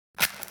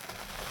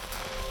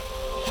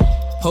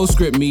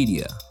Postscript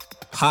Media,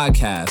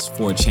 podcast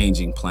for a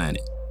changing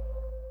planet.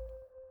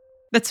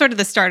 That's sort of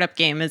the startup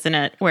game, isn't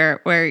it?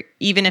 Where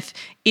even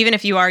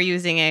if you are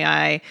using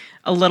AI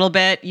a little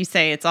bit, you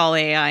say it's all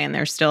AI, and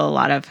there's still a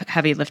lot of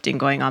heavy lifting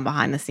going on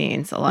behind the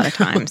scenes a lot of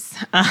times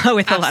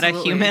with a lot of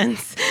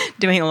humans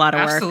doing a lot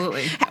of work.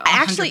 Absolutely.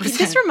 Actually,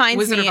 this reminds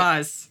Wizard me of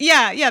Oz.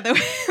 Yeah,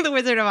 the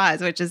Wizard of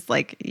Oz, which is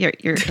like your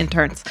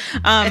interns.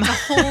 It's a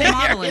whole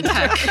model in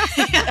tech.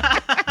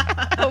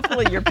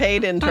 Hopefully you're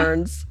paid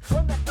interns.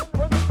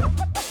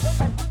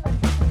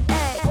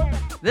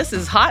 This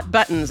is Hot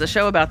Buttons, a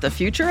show about the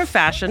future of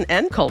fashion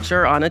and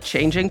culture on a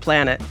changing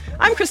planet.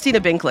 I'm Christina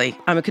Binkley.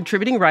 I'm a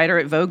contributing writer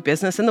at Vogue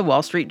Business and the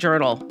Wall Street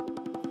Journal.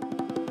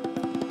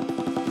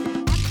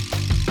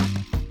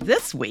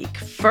 This week,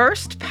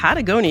 first,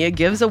 Patagonia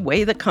gives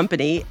away the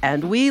company,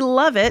 and we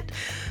love it.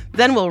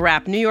 Then we'll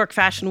wrap New York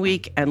Fashion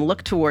Week and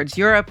look towards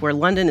Europe, where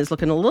London is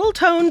looking a little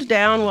toned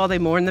down while they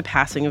mourn the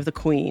passing of the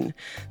Queen.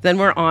 Then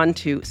we're on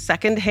to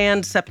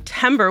Secondhand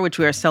September, which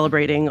we are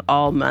celebrating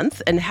all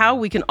month, and how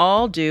we can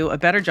all do a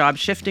better job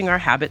shifting our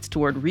habits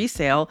toward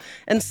resale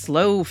and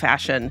slow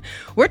fashion.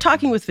 We're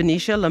talking with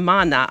Venetia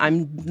Lamanna.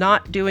 I'm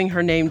not doing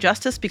her name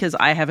justice because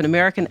I have an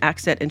American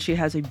accent and she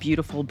has a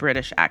beautiful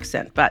British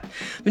accent. But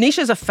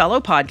Venetia is a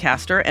fellow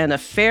podcaster and a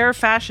fair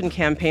fashion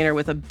campaigner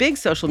with a big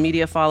social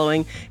media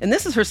following, and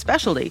this is her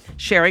specialty,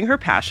 sharing her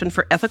passion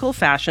for ethical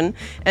fashion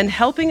and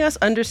helping us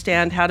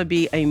understand how to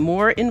be a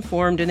more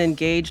informed and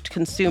engaged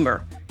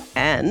consumer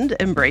and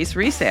embrace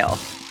resale.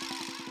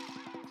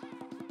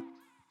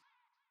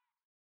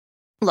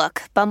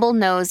 Look, Bumble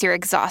knows you're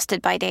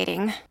exhausted by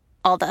dating.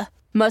 All the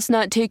must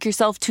not take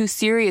yourself too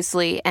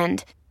seriously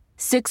and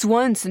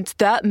 6'1" since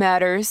that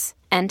matters.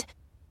 And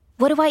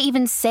what do I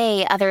even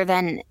say other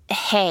than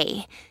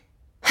hey?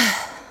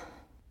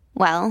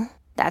 Well,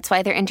 that's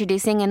why they're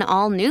introducing an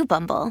all-new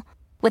Bumble.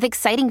 With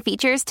exciting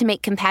features to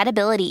make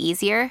compatibility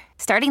easier,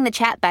 starting the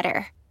chat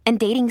better, and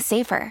dating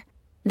safer.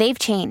 They've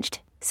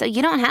changed, so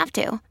you don't have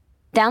to.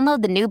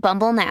 Download the new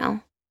Bumble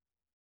now.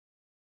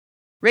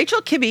 Rachel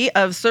Kibbe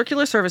of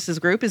Circular Services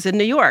Group is in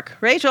New York.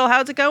 Rachel,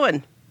 how's it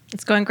going?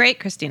 It's going great,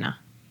 Christina.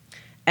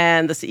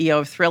 And the CEO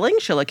of Thrilling,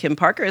 Sheila Kim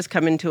Parker, is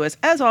coming to us,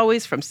 as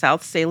always, from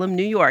South Salem,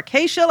 New York.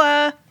 Hey,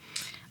 Sheila.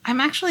 I'm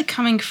actually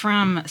coming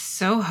from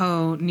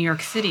Soho, New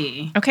York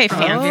City. Okay,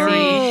 fancy. Very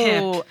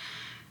hip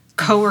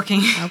co-working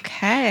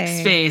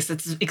space.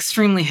 It's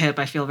extremely hip.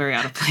 I feel very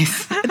out of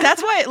place.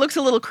 That's why it looks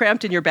a little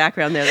cramped in your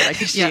background there that I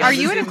can see. Are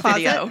you in a closet?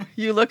 Video.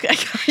 You look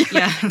like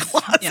you're in a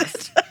closet.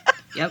 Yes.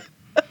 Yep.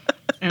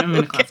 I'm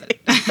in a closet.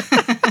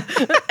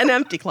 An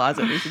empty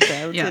closet, we should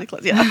say. Yeah.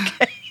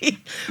 Okay.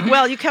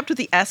 Well, you kept with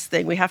the S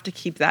thing. We have to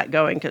keep that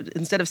going because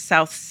instead of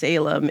South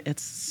Salem,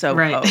 it's Soho.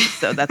 Right.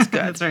 So that's good.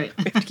 That's right.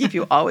 We have to keep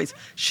you always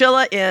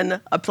Sheila in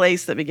a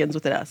place that begins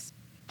with an S.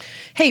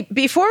 Hey,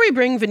 before we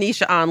bring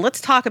Venetia on, let's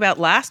talk about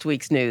last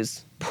week's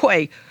news.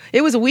 Boy,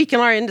 it was a week in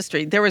our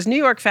industry. There was New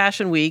York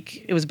Fashion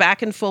Week. It was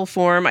back in full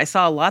form. I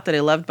saw a lot that I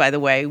loved, by the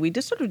way. We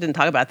just sort of didn't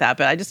talk about that,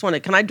 but I just want to,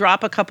 can I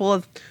drop a couple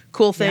of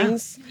cool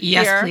things?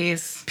 Yeah. Yes, here?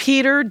 please.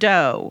 Peter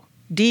Do,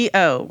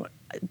 D-O.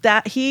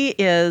 That he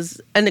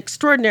is an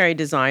extraordinary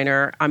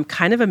designer. I'm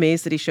kind of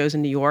amazed that he shows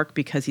in New York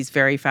because he's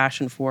very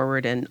fashion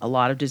forward, and a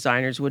lot of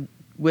designers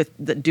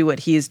that do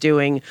what he's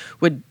doing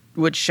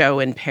would show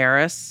in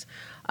Paris.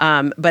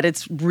 But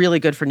it's really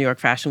good for New York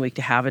Fashion Week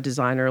to have a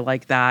designer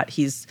like that.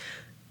 He's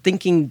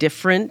thinking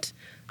different.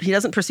 He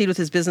doesn't proceed with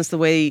his business the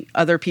way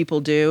other people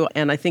do,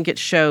 and I think it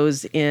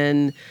shows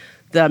in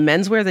the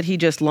menswear that he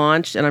just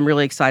launched, and I'm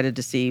really excited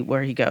to see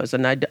where he goes.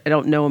 And I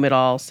don't know him at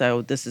all,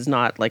 so this is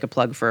not like a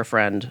plug for a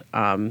friend.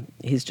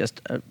 He's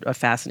just a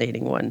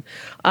fascinating one.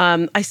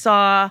 I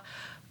saw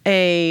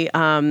a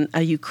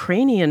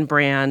Ukrainian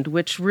brand,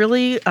 which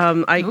really,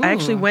 I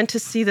actually went to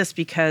see this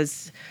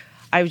because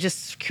I was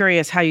just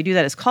curious how you do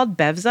that. It's called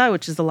Bevza,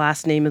 which is the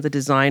last name of the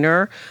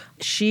designer.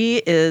 She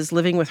is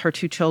living with her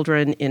 2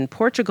 children in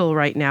Portugal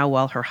right now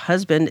while her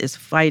husband is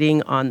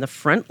fighting on the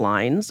front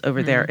lines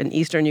over there in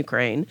eastern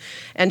Ukraine.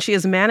 And she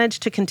has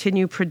managed to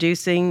continue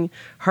producing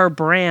her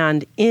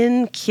brand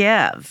in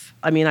Kiev.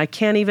 I mean, I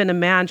can't even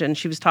imagine.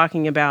 She was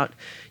talking about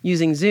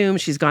using Zoom.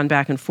 She's gone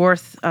back and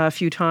forth a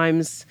few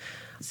times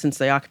since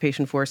the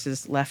occupation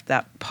forces left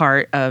that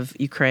part of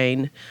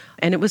Ukraine.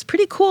 And it was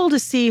pretty cool to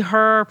see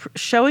her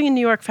showing in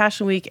New York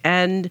Fashion Week,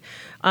 and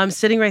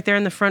sitting right there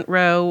in the front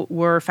row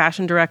were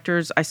fashion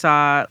directors. I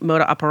saw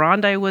Moda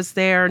Operandi was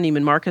there,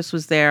 Neiman Marcus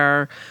was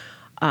there,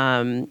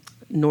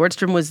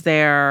 Nordstrom was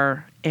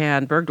there,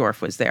 and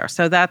Bergdorf was there.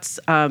 So that's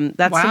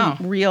some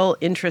real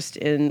interest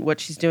in what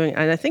she's doing.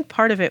 And I think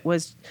part of it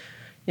was,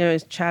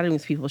 chatting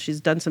with people.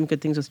 She's done some good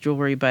things with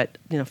jewelry, but,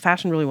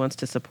 fashion really wants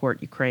to support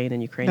Ukraine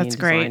and Ukrainian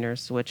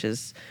designers, which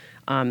is,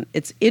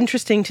 it's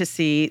interesting to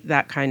see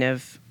that kind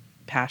of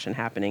passion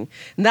happening.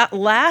 And that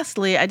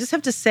lastly, I just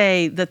have to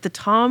say that the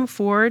Tom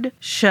Ford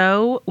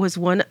show was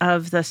one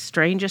of the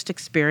strangest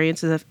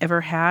experiences I've ever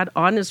had.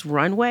 On his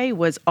runway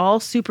was all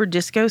super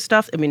disco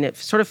stuff. I mean, it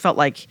sort of felt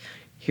like,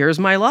 here's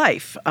my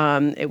life.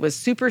 It was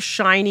super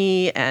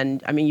shiny,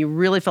 and I mean, you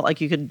really felt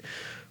like you could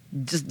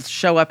just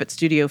show up at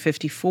Studio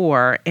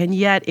 54, and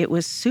yet it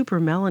was super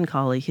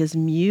melancholy. His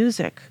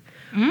music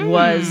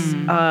was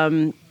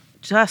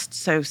just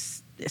so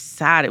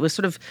sad. It was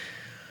sort of,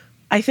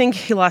 I think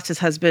he lost his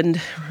husband,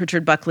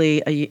 Richard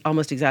Buckley,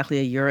 almost exactly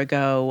a year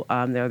ago.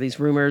 There are these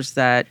rumors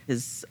that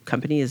his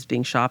company is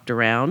being shopped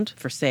around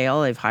for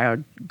sale. They've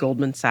hired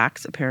Goldman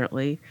Sachs,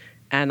 apparently.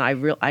 And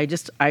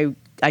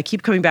I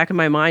keep coming back in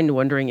my mind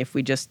wondering if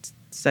we just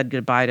said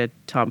goodbye to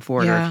Tom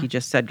Ford or if he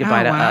just said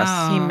goodbye to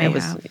us. He may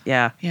have.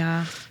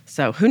 Yeah.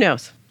 So who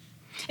knows?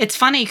 It's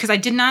funny because I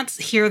did not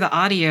hear the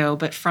audio,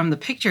 but from the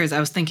pictures, I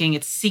was thinking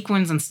it's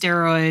sequins and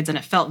steroids, and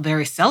it felt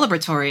very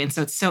celebratory. And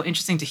so it's so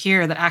interesting to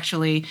hear that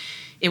actually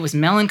it was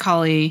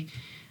melancholy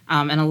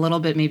and a little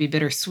bit maybe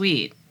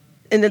bittersweet.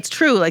 And it's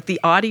true, like the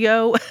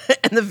audio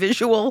and the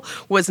visual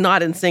was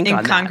not in sync on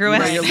that. Incongruous.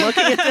 Where you're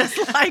looking at this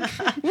like,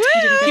 woo!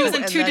 He was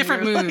in And two then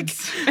different you're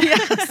moods.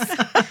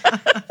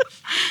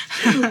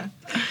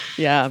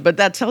 Yeah, but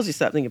that tells you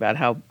something about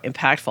how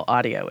impactful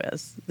audio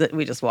is. That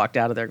we just walked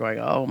out of there going,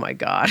 oh my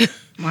God.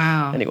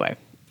 Wow. Anyway,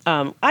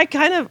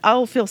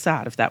 I'll feel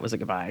sad if that was a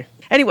goodbye.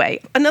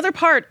 Anyway, another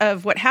part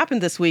of what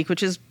happened this week,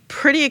 which is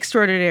pretty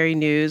extraordinary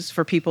news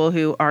for people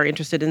who are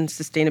interested in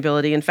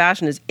sustainability and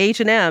fashion, is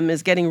H&M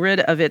is getting rid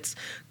of its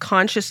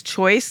conscious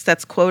choice.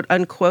 That's quote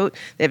unquote.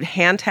 They have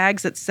hand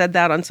tags that said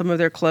that on some of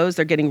their clothes.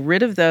 They're getting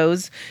rid of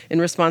those in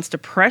response to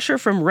pressure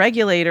from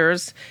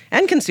regulators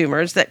and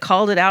consumers that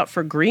called it out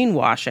for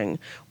greenwashing.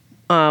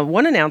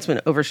 One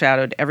announcement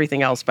overshadowed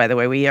everything else, by the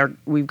way.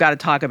 We've got to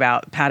talk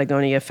about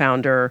Patagonia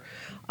founder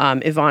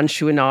Yvon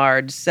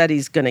Chouinard said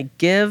he's going to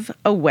give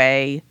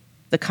away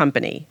the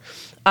company.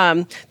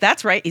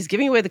 That's right. He's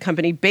giving away the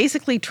company,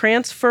 basically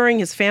transferring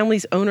his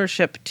family's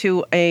ownership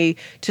to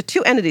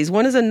two entities.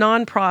 One is a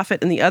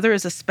nonprofit and the other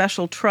is a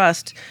special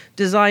trust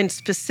designed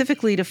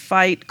specifically to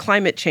fight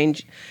climate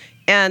change.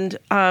 And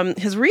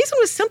his reason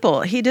was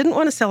simple. He didn't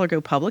want to sell or go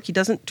public. He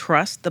doesn't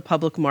trust the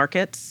public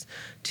markets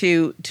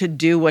to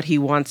do what he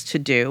wants to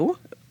do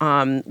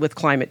with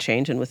climate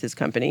change and with his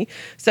company.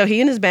 So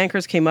he and his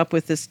bankers came up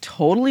with this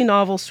totally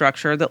novel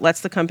structure that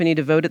lets the company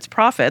devote its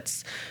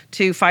profits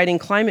to fighting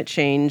climate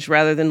change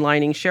rather than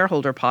lining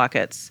shareholder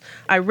pockets.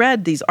 I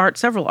read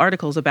several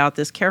articles about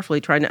this carefully,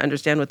 trying to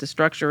understand what the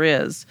structure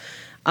is.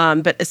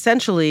 But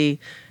essentially,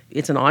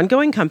 it's an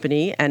ongoing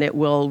company and it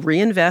will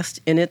reinvest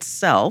in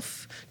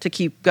itself to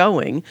keep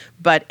going.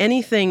 But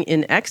anything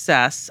in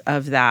excess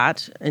of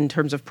that in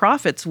terms of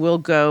profits will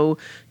go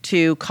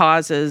to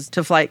causes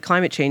to fight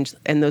climate change.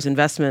 And those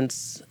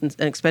investments and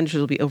expenditures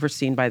will be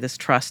overseen by this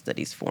trust that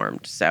he's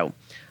formed. So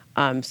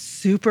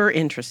super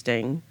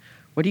interesting.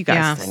 What do you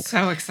guys think?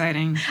 So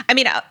exciting. I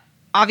mean,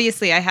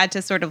 obviously, I had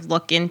to sort of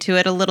look into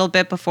it a little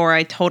bit before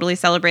I totally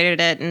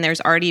celebrated it, and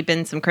there's already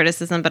been some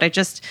criticism, but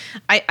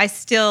I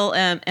still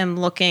am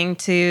looking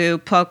to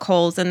poke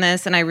holes in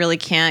this, and I really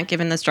can't,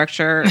 given the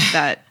structure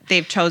that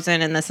they've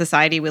chosen in the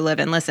society we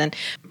live in. Listen,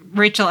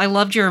 Rachel, I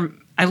loved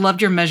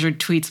your measured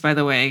tweets, by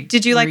the way.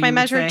 Did you like my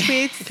measured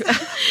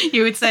tweets?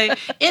 You would say,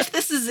 if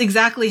this is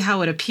exactly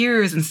how it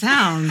appears and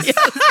sounds,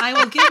 I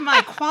will give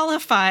my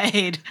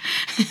qualified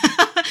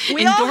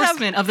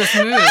endorsement of this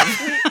move.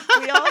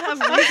 We all have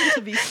reason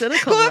to be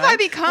cynical. Who have right? I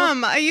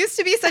become? I used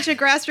to be such a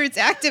grassroots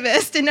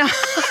activist, and now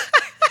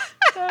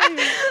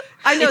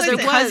I know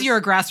it's because you're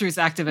a grassroots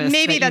activist.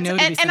 Maybe that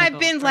that's and I've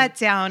been let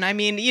down. I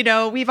mean,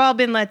 we've all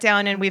been let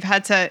down, and we've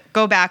had to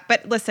go back.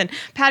 But listen,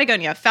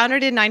 Patagonia,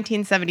 founded in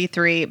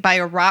 1973 by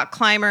a rock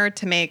climber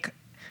to make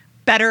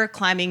better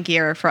climbing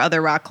gear for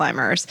other rock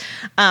climbers.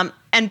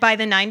 And by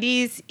the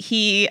 90s,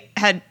 he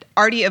had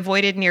already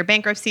avoided near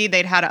bankruptcy.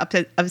 They'd had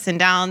ups and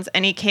downs,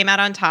 and he came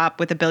out on top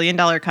with $1 billion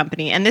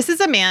company. And this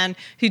is a man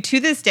who, to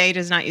this day,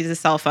 does not use a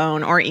cell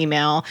phone or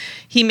email.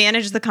 He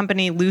managed the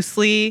company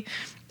loosely.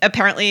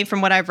 Apparently,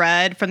 from what I've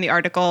read from the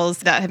articles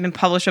that have been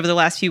published over the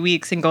last few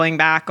weeks and going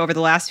back over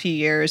the last few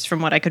years, from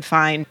what I could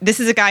find,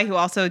 this is a guy who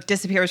also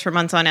disappears for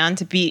months on end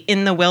to be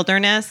in the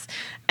wilderness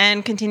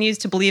and continues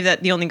to believe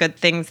that the only good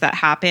things that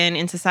happen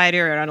in society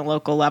are on a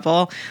local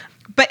level.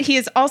 But he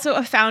is also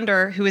a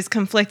founder who is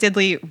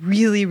conflictedly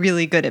really,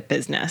 really good at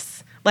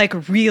business.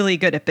 Like really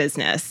good at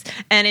business.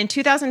 And in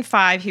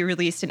 2005, he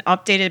released an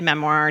updated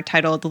memoir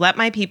titled Let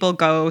My People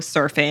Go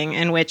Surfing,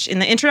 in which in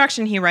the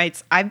introduction he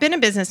writes, I've been a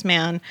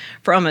businessman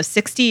for almost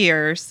 60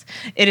 years.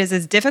 It is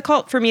as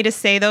difficult for me to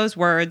say those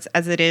words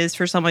as it is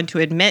for someone to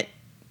admit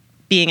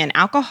being an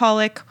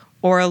alcoholic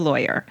or a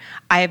lawyer.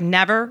 I have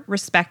never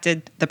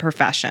respected the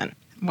profession.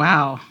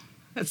 Wow.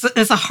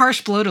 It's a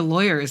harsh blow to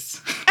lawyers.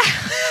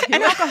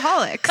 And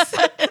alcoholics.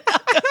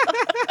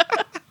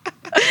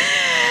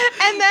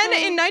 And then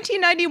in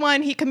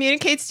 1991, he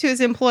communicates to his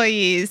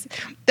employees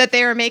that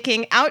they are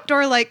making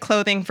outdoor-like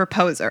clothing for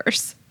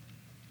posers.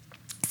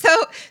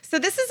 So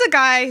this is a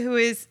guy who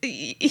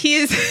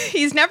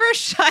he's never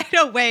shied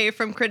away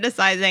from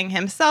criticizing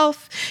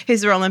himself,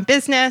 his role in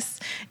business,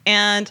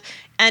 and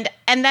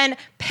then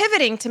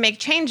pivoting to make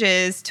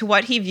changes to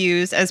what he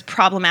views as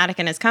problematic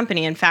in his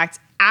company. In fact,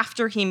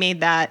 after he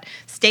made that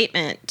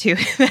statement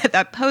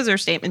that poser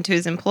statement to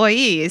his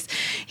employees,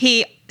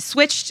 he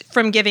switched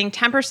from giving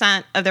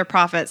 10% of their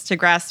profits to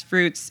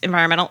grassroots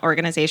environmental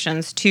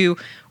organizations to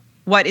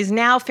what is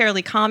now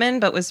fairly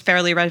common, but was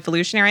fairly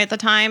revolutionary at the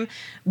time,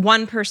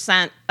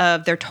 1%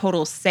 of their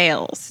total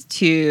sales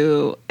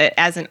to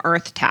as an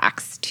earth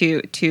tax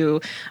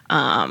to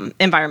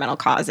environmental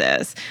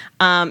causes.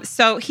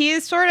 So he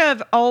has sort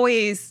of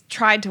always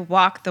tried to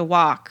walk the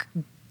walk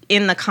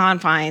in the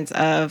confines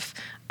of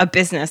a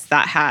business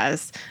that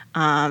has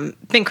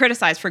been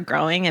criticized for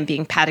growing and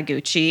being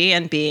Patagonia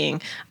and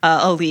being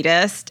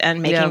elitist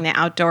and making the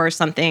outdoors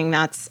something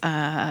that's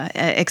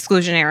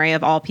exclusionary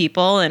of all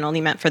people and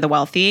only meant for the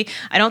wealthy.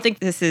 I don't think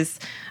this is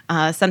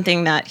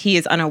something that he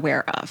is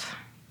unaware of.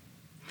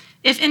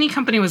 If any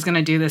company was going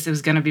to do this, it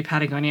was going to be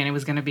Patagonia and it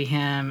was going to be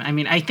him. I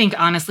mean, I think,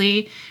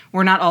 honestly,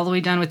 we're not all the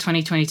way done with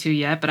 2022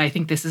 yet, but I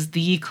think this is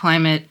the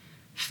climate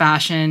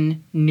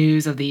fashion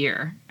news of the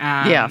year.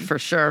 Yeah, for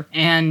sure.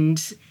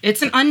 And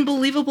it's an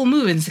unbelievable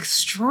move. It's an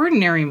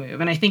extraordinary move.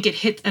 And I think it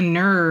hit a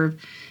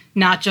nerve,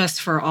 not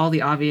just for all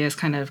the obvious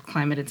kind of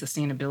climate and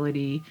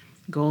sustainability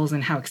goals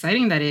and how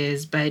exciting that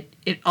is, but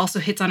it also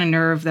hits on a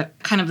nerve that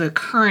kind of the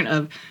current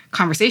of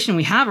conversation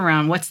we have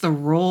around what's the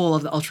role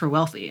of the ultra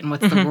wealthy and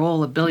what's the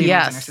role of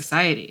billionaires in our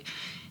society.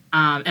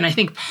 And I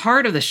think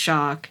part of the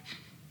shock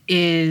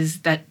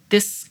is that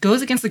this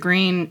goes against the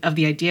grain of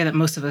the idea that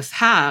most of us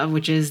have,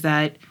 which is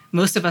that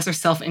most of us are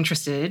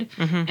self-interested.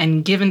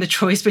 And given the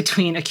choice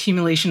between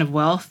accumulation of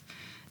wealth,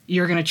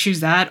 you're going to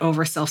choose that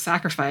over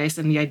self-sacrifice.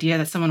 And the idea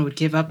that someone would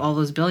give up all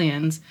those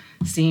billions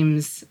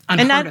seems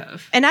unheard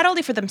of. And not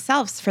only for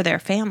themselves, for their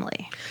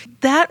family.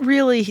 That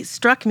really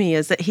struck me,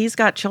 is that he's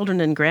got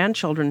children and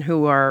grandchildren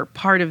who are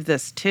part of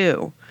this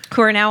too.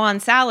 Who are now on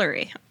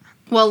salary.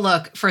 Well,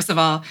 look, first of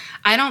all,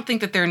 I don't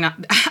think that they're not,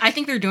 I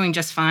think they're doing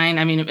just fine.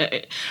 I mean,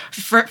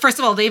 first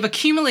of all, they've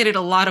accumulated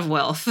a lot of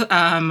wealth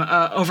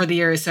over the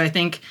years. So I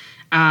think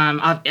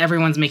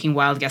everyone's making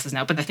wild guesses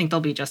now, but I think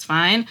they'll be just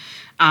fine.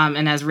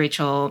 And as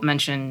Rachel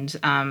mentioned,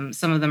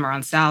 some of them are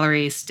on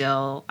salary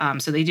still.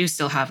 So they do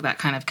still have that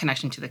kind of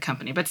connection to the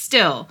company. But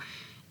still,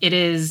 it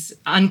is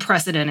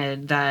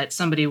unprecedented that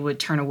somebody would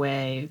turn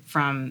away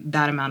from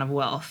that amount of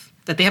wealth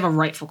that they have a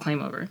rightful claim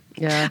over.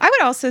 Yeah. I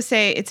would also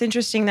say it's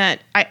interesting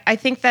that I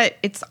think that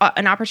it's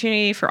an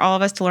opportunity for all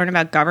of us to learn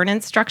about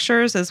governance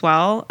structures as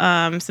well.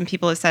 Some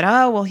people have said,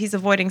 oh, well, he's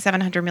avoiding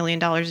 $700 million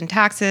in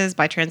taxes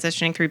by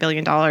transitioning $3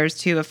 billion to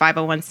a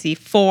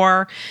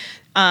 501c4.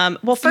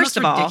 Well, first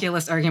of all,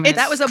 ridiculous argument.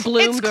 That was a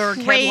Bloomberg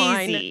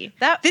headline.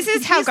 This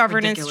is how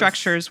governance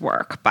structures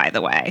work, by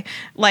the way.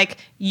 Like,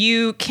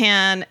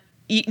 the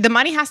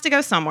money has to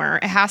go somewhere.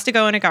 It has to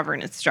go in a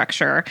governance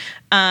structure.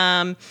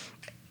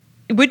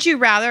 Would you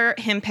rather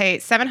him pay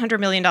 $700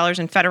 million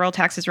in federal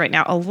taxes right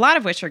now, a lot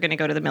of which are going to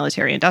go to the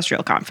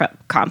military-industrial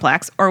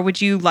complex, or would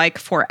you like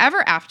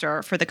forever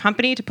after for the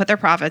company to put their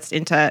profits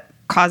into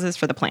causes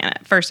for the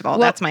planet? First of all,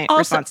 that's my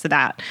response to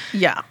that.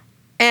 Yeah.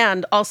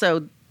 And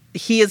also,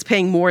 he is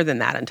paying more than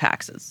that in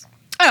taxes.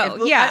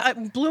 Oh, yeah.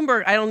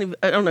 Bloomberg, I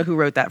don't know who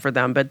wrote that for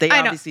them, but they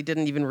obviously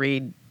didn't even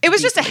read. It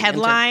was just a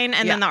headline,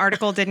 and then the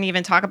article didn't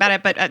even talk about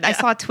it, but I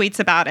saw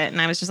tweets about it,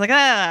 and I was just like,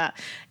 ah.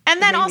 And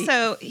then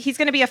also, he's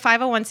going to be a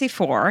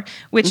 501c4,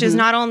 which is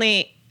not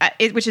only...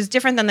 which is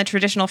different than the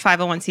traditional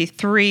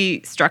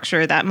 501c3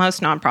 structure that most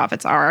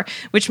nonprofits are,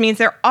 which means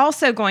they're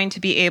also going to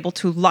be able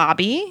to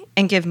lobby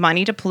and give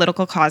money to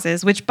political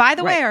causes, which, by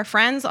the way, our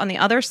friends on the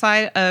other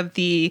side of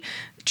the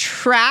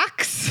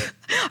tracks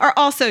are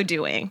also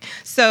doing.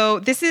 So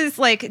this is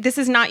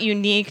not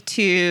unique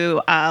to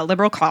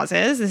liberal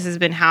causes. This has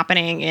been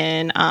happening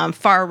in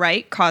far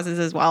right causes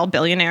as well.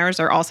 Billionaires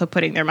are also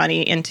putting their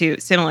money into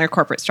similar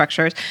corporate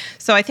structures.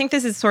 So I think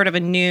this is sort of a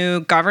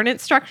new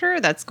governance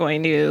structure that's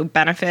going to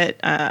benefit,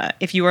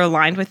 if you are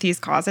aligned with these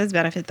causes,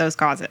 benefit those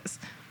causes.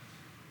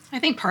 I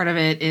think part of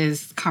it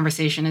is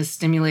conversation is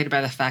stimulated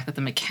by the fact that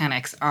the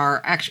mechanics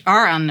are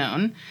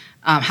unknown.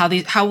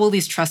 How will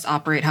these trusts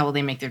operate? How will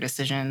they make their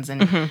decisions?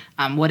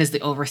 And what is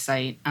the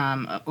oversight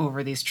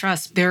over these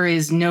trusts? There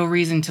is no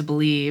reason to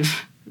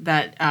believe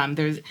that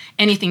there's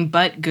anything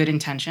but good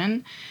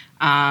intention.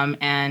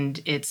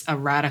 And it's a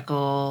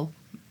radical,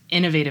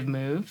 innovative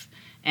move.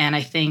 And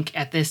I think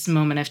at this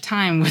moment of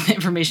time, with the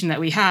information that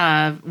we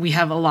have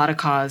a lot of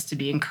cause to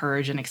be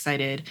encouraged and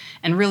excited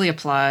and really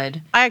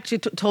applaud. I actually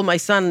told my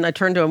son, I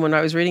turned to him when I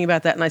was reading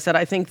about that, and I said,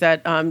 I think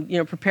that,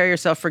 prepare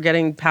yourself for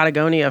getting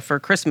Patagonia for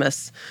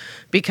Christmas,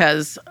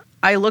 because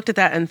I looked at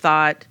that and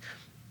thought,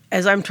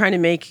 as I'm trying to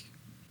make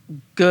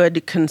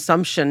good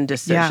consumption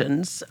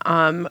decisions,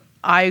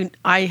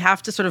 I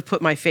have to sort of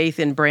put my faith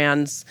in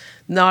brands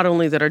not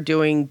only that are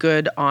doing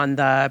good on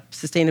the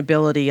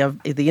sustainability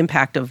of the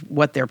impact of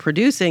what they're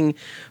producing,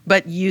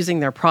 but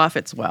using their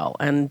profits well.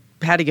 And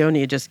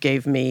Patagonia just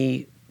gave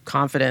me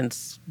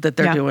confidence that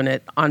they're doing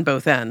it on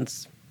both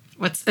ends.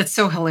 It's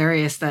so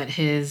hilarious that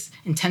his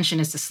intention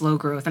is to slow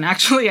growth, and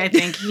actually, I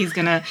think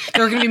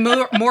there are going to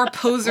be more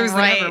posers than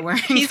ever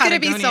wearing He's going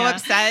to be Patagonia. so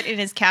upset in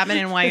his cabin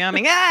in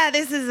Wyoming.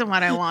 This isn't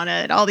what I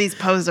wanted. All these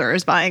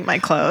posers buying my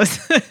clothes.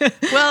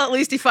 Well, at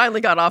least he finally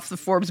got off the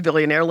Forbes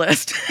billionaire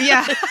list.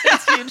 Yeah,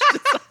 It's huge.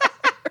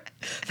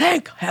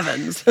 Thank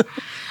heavens.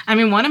 I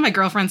mean, one of my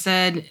girlfriends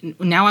said,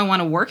 now I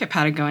want to work at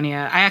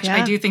Patagonia.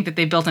 I do think that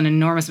they built an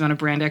enormous amount of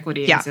brand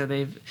equity. Yeah. And so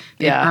they've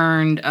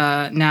earned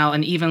now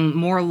an even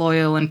more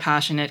loyal and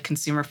passionate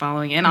consumer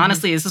following. And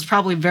honestly, this is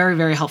probably very,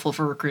 very helpful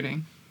for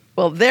recruiting.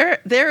 Well, there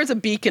is a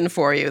beacon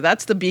for you.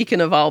 That's the beacon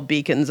of all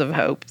beacons of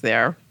hope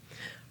there.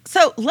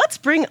 So let's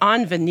bring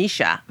on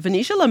Venetia.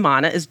 Venetia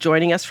Lamana is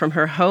joining us from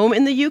her home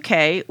in the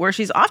UK, where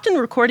she's often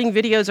recording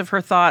videos of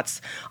her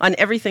thoughts on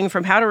everything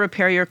from how to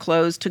repair your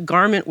clothes to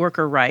garment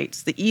worker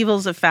rights, the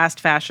evils of fast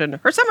fashion,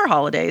 her summer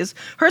holidays,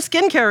 her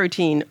skincare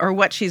routine, or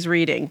what she's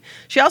reading.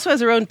 She also has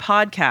her own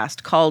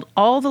podcast called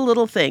All the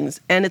Little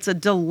Things, and it's a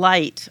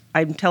delight.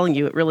 I'm telling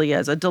you, it really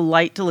is a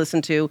delight to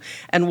listen to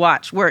and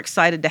watch. We're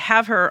excited to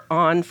have her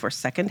on for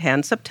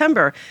Secondhand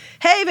September.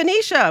 Hey,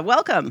 Venetia,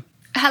 welcome.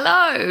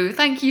 Hello.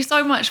 Thank you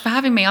so much for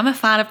having me. I'm a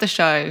fan of the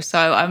show, so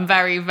I'm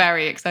very,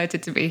 very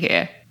excited to be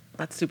here.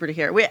 That's super to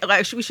hear. We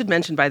should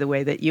mention, by the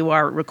way, that you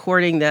are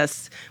recording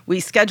this.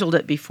 We scheduled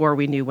it before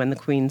we knew when the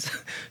Queen's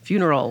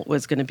funeral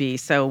was going to be.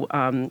 So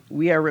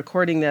we are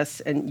recording this,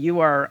 and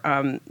you're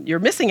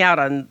missing out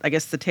on, I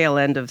guess, the tail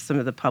end of some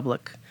of the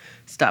public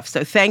stuff.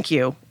 So thank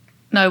you.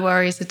 No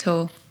worries at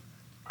all.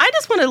 I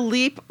just want to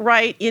leap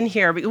right in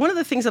here. One of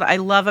the things that I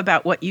love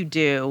about what you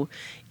do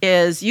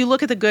is you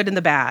look at the good and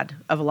the bad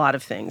of a lot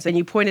of things. And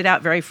you point it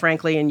out very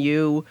frankly, and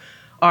you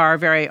are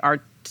very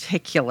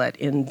articulate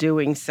in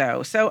doing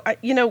so. So,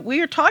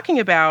 we are talking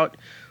about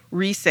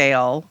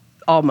resale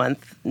all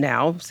month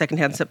now,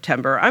 Secondhand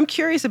September. I'm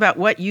curious about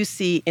what you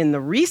see in the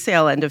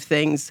resale end of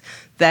things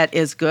that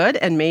is good,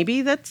 and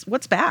maybe that's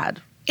what's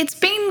bad. It's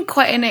been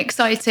quite an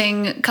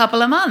exciting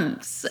couple of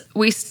months.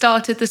 We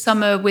started the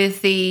summer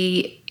with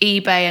the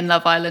eBay and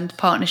Love Island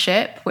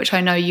partnership, which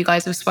I know you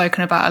guys have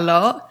spoken about a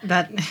lot.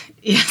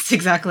 Yes,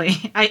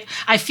 exactly.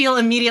 I feel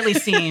immediately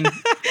seen.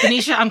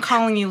 Venetia, I'm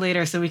calling you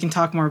later so we can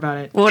talk more about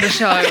it. What a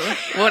show.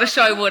 What a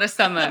show. What a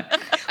summer.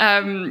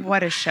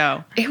 What a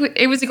show.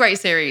 It was a great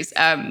series.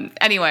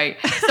 Anyway,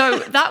 so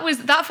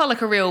that felt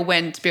like a real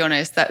win, to be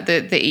honest, that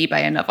the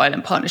eBay and Love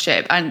Island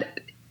partnership. And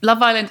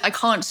Love Island, I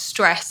can't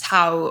stress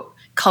how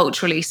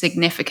culturally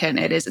significant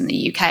it is in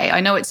the UK.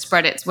 I know it's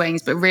spread its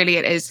wings, but really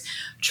it is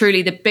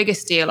truly the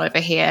biggest deal over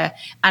here.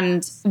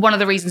 And one of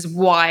the reasons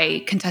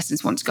why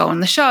contestants want to go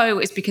on the show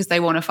is because they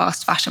want a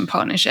fast fashion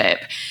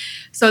partnership.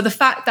 So the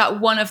fact that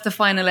one of the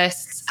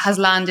finalists has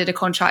landed a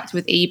contract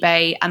with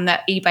eBay and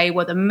that eBay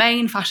were the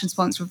main fashion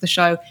sponsor of the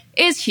show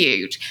is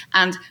huge.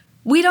 And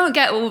we don't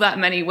get all that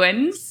many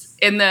wins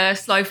in the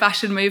slow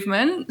fashion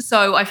movement.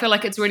 So I feel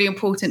like it's really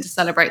important to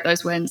celebrate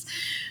those wins.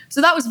 So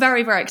that was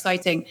very, very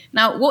exciting.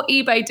 Now, what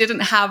eBay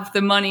didn't have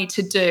the money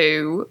to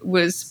do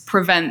was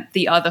prevent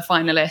the other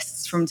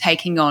finalists from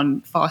taking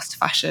on fast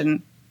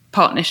fashion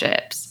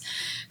partnerships.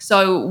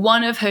 So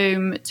one of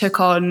whom took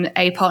on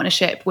a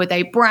partnership with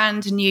a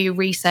brand new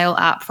resale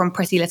app from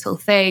Pretty Little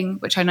Thing,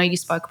 which I know you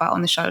spoke about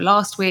on the show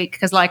last week,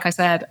 because like I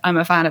said, I'm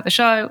a fan of the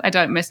show. I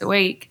don't miss a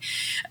week.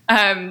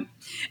 And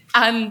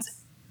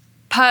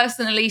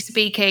personally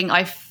speaking,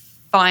 I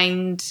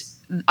found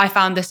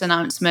this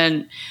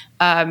announcement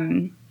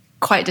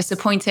quite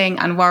disappointing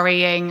and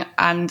worrying.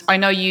 And I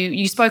know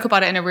you spoke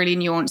about it in a really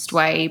nuanced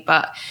way,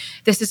 but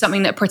this is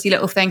something that Pretty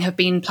Little Thing have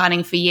been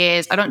planning for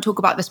years. I don't talk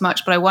about this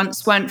much, but I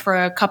once went for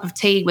a cup of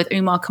tea with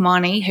Umar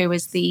Kamani, who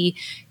is the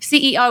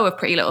CEO of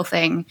Pretty Little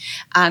Thing.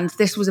 And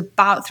this was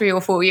about 3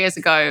 or 4 years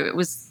ago. It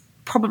was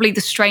probably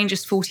the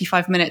strangest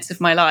 45 minutes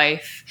of my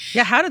life.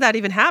 Yeah, how did that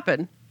even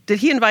happen? Did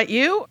he invite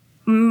you?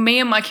 Me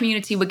and my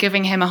community were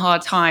giving him a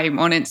hard time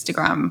on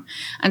Instagram.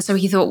 And so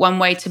he thought one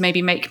way to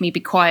maybe make me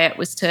be quiet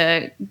was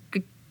to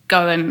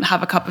go and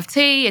have a cup of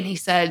tea. And he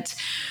said,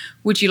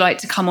 would you like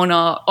to come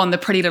on the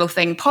Pretty Little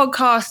Thing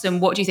podcast? And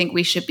what do you think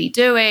we should be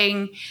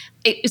doing?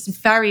 It was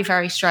very,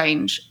 very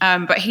strange.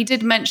 But he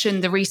did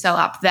mention the resale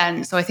app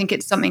then. So I think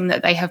it's something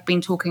that they have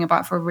been talking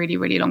about for a really,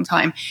 really long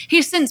time.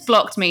 He's since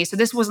blocked me. So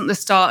this wasn't the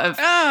start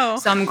of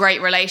some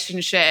great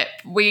relationship.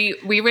 We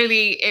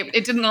really,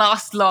 it didn't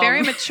last long.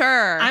 Very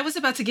mature. I was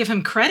about to give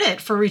him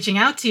credit for reaching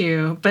out to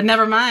you, but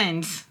never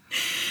mind.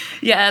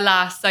 Yeah,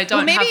 alas, I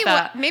don't have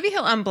that. Maybe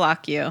he'll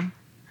unblock you.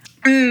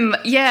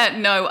 Yeah,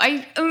 no,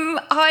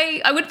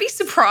 I would be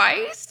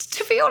surprised,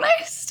 to be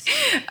honest.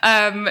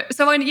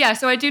 So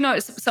I do know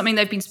it's something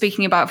they've been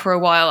speaking about for a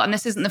while, and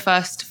this isn't the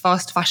first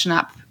fast fashion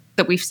app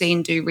that we've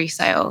seen do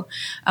resale.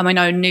 I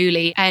know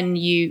Nuuly,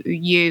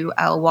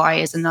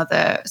 Nuuly, is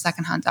another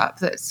secondhand app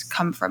that's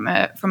come from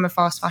a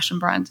fast fashion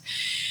brand.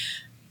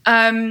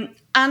 And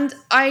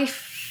I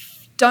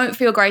don't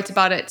feel great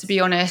about it, to be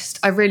honest.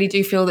 I really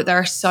do feel that there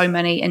are so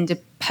many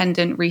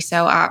independent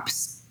resale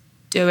apps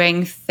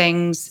doing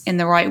things in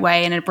the right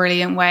way, in a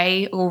brilliant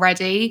way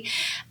already.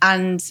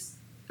 And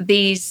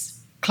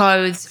these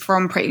clothes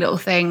from Pretty Little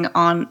Thing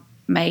aren't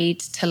made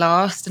to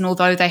last. And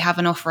although they have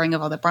an offering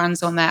of other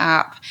brands on their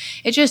app,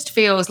 it just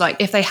feels like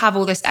if they have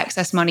all this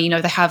excess money,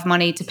 they have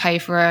money to pay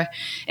for an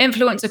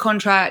influencer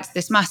contract,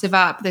 this massive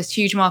app, this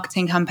huge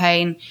marketing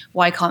campaign,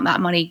 why can't that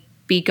money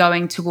be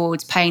going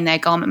towards paying their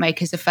garment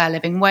makers a fair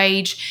living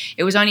wage.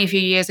 It was only a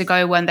few years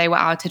ago when they were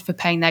outed for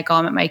paying their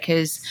garment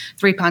makers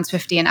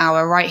 £3.50 an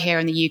hour right here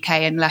in the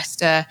UK in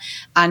Leicester.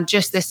 And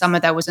just this summer,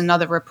 there was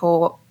another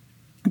report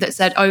that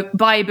said,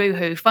 by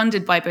Boohoo,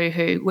 funded by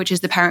Boohoo, which is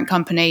the parent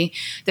company,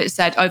 that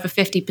said over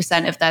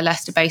 50% of their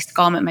Leicester-based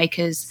garment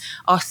makers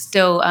are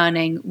still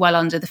earning well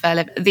under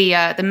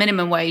the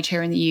minimum wage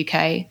here in the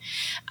UK,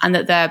 and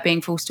that they're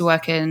being forced to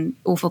work in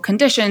awful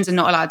conditions and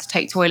not allowed to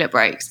take toilet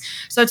breaks.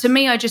 So to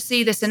me, I just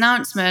see this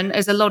announcement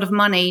as a lot of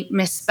money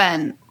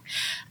misspent.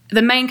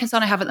 The main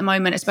concern I have at the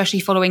moment,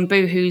 especially following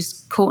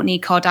Boohoo's Kourtney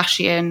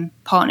Kardashian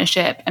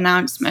partnership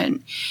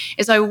announcement,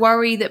 is I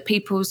worry that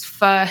people's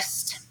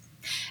first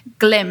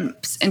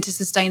glimpse into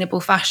sustainable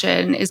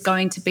fashion is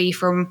going to be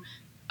from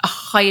a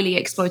highly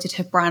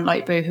exploitative brand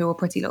like Boohoo or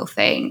Pretty Little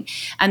Thing.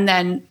 And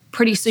then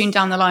pretty soon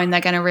down the line,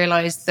 they're going to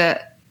realize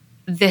that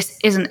this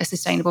isn't a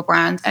sustainable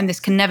brand and this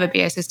can never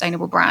be a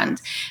sustainable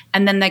brand.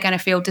 And then they're going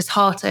to feel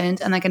disheartened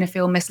and they're going to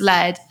feel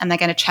misled and they're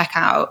going to check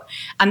out.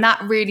 And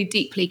that really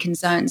deeply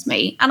concerns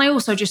me. And I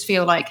also just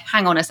feel like,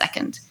 hang on a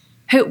second.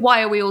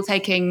 Why are we all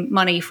taking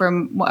money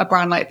from a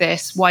brand like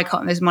this? Why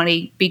can't this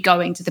money be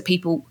going to the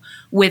people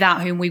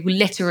without whom we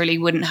literally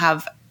wouldn't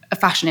have a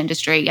fashion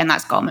industry, and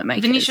that's garment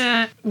makers?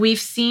 Venetia, we've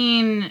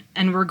seen,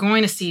 and we're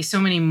going to see so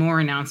many more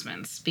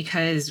announcements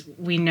because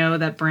we know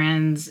that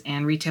brands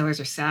and retailers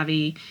are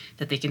savvy,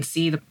 that they can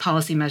see the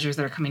policy measures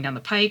that are coming down the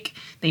pike.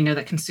 They know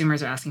that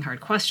consumers are asking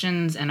hard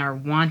questions and are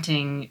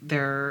wanting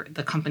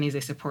the companies they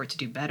support to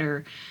do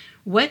better.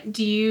 What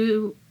do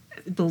you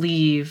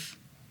believe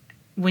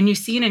when you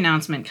see an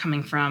announcement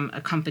coming from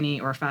a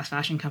company or a fast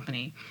fashion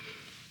company?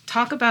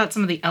 Talk about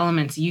some of the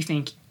elements you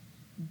think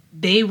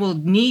they will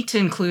need to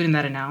include in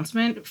that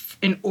announcement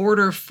in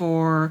order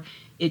for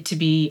it to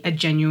be a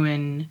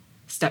genuine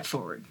step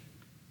forward.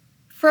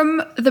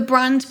 From the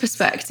brand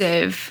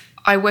perspective,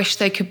 I wish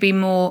they could be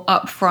more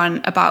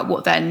upfront about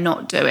what they're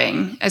not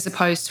doing as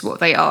opposed to what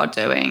they are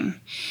doing.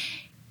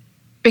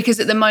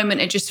 Because at the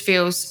moment, it just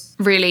feels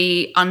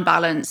really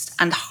unbalanced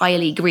and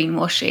highly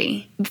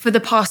greenwashy. For the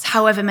past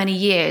however many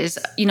years,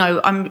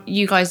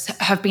 you guys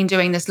have been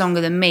doing this longer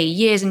than me,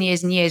 years and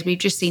years and years. We've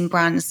just seen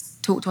brands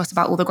talk to us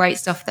about all the great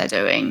stuff they're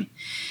doing.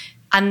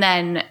 And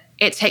then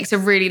it takes a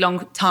really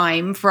long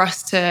time for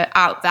us to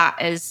out that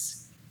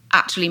as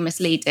actually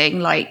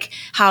misleading. Like,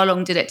 how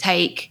long did it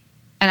take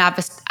an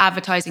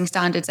advertising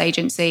standards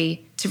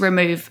agency to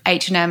remove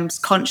H&M's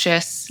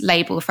conscious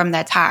label from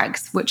their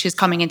tags, which is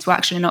coming into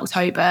action in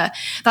October?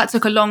 That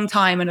took a long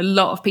time and a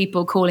lot of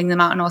people calling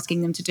them out and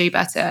asking them to do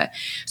better.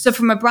 So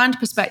from a brand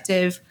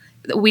perspective,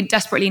 we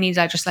desperately need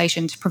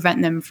legislation to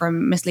prevent them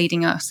from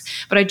misleading us.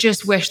 But I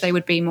just wish they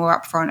would be more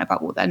upfront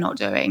about what they're not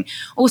doing.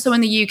 Also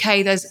in the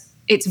UK,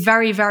 it's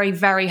very, very,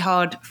 very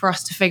hard for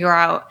us to figure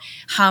out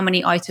how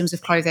many items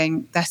of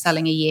clothing they're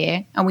selling a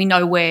year. And we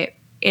know we're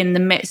in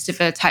the midst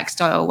of a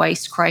textile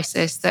waste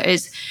crisis that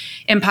is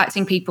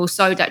impacting people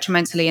so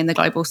detrimentally in the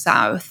global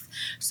south.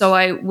 So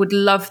I would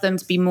love them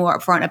to be more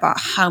upfront about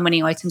how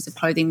many items of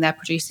clothing they're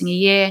producing a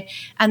year,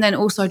 and then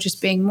also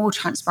just being more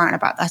transparent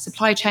about their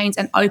supply chains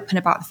and open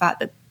about the fact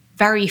that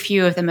very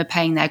few of them are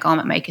paying their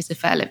garment makers a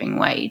fair living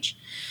wage.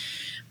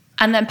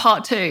 And then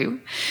part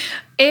two,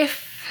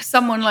 if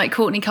someone like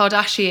Kourtney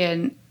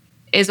Kardashian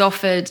is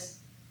offered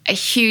a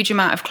huge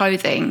amount of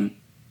clothing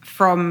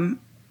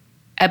from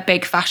a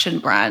big fashion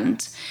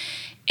brand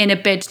in a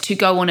bid to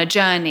go on a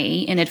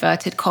journey, in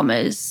inverted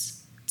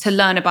commas, to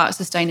learn about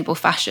sustainable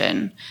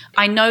fashion.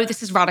 I know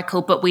this is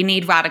radical, but we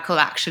need radical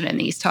action in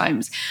these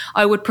times.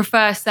 I would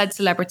prefer said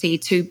celebrity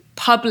to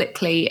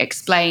publicly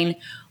explain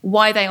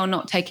why they are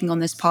not taking on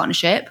this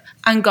partnership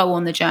and go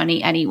on the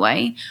journey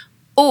anyway.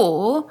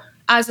 Or,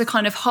 as a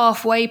kind of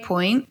halfway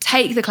point,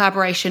 take the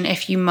collaboration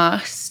if you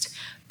must,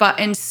 but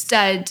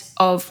instead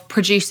of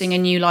producing a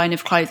new line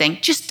of clothing,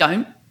 just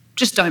don't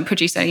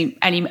produce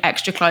any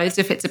extra clothes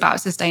if it's about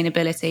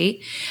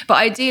sustainability. But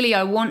ideally,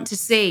 I want to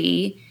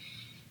see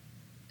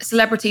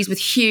celebrities with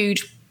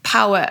huge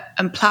power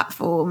and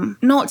platform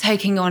not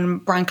taking on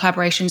brand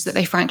collaborations that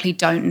they frankly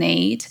don't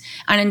need,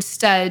 and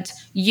instead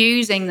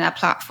using their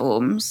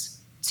platforms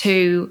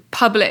to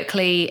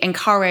publicly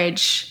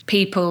encourage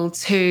people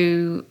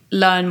to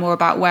learn more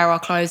about where our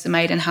clothes are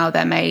made and how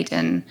they're made,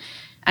 and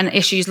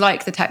issues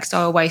like the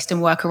textile waste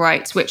and worker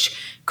rights, which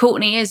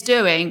Kourtney is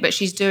doing, but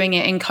she's doing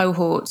it in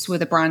cohorts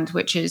with a brand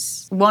which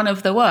is one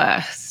of the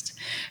worst.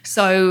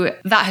 So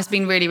that has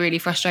been really, really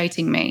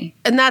frustrating me.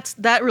 And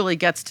that really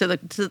gets to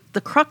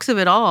the crux of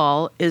it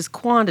all is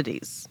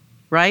quantities,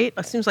 right?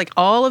 It seems like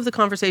all of the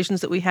conversations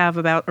that we have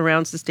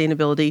around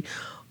sustainability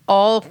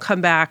all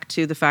come back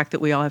to the fact that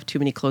we all have too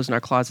many clothes in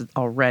our closet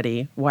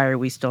already. Why are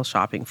we still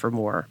shopping for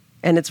more?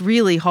 And it's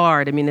really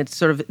hard. I mean, it's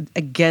sort of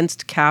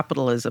against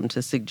capitalism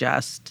to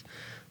suggest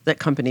that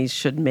companies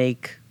should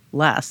make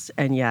less,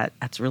 and yet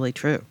that's really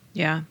true.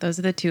 Yeah, those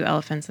are the two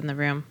elephants in the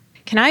room.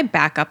 Can I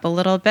back up a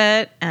little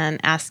bit and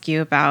ask you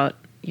about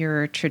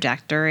your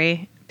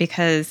trajectory?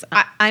 because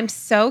I'm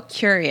so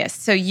curious.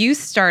 So you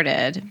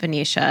started,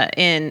 Venetia,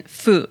 in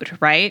food,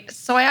 right?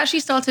 So I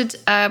actually started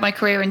my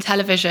career in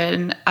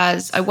television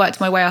as I worked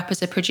my way up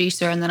as a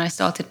producer, and then I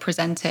started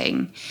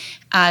presenting.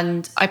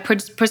 And I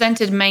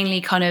presented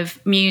mainly kind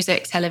of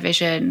music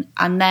television.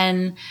 And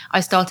then I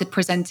started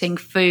presenting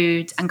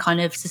food and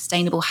kind of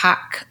sustainable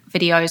hack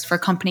videos for a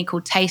company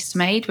called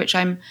Tastemade, which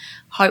I'm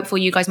hopeful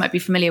you guys might be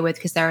familiar with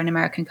because they're an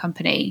American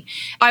company.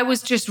 I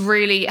was just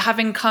really,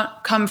 having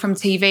come from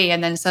TV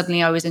and then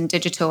suddenly I was in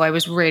digital, I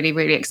was really,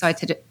 really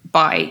excited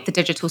by the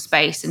digital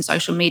space and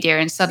social media.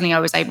 And suddenly I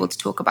was able to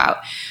talk about,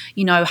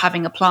 you know,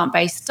 having a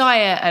plant-based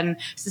diet and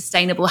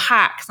sustainable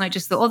hacks. And I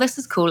just thought, oh, this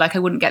is cool. Like I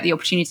wouldn't get the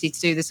opportunity to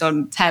do this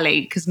on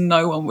telly because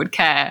no one would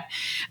care.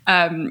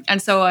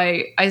 And so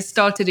I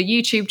started a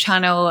YouTube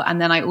channel,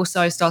 and then I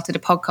also started a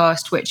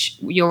podcast, which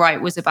you're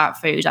right, was about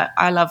food.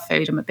 I love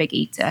food. I'm a big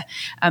eater.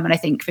 And I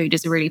think food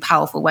is a really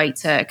powerful way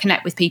to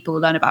connect with people,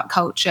 learn about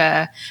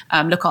culture,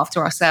 look after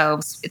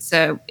ourselves. It's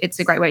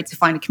a great way to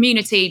find a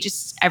community,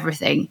 just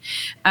everything.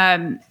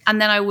 And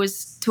then I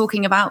was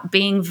talking about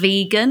being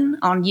vegan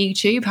on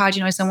YouTube. How do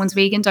you know someone's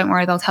vegan? Don't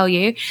worry, they'll tell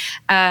you.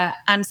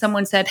 And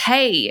someone said,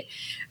 hey,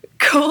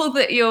 cool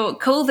that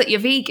you're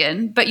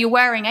vegan, but you're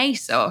wearing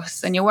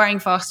ASOS and you're wearing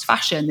fast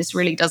fashion. This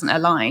really doesn't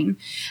align.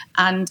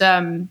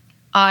 And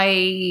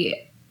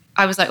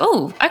I was like,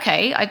 oh,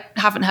 okay, I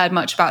haven't heard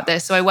much about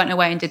this. So I went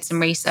away and did some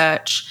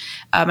research.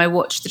 I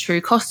watched the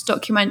True Cost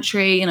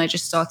documentary, and I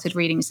just started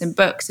reading some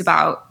books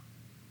about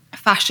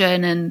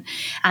fashion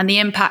and the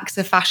impacts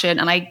of fashion.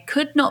 And I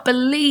could not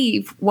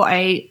believe what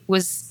I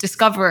was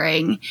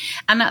discovering.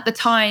 And at the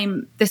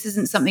time, this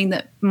isn't something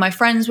that my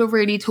friends were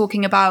really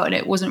talking about, and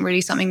it wasn't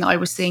really something that I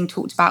was seeing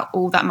talked about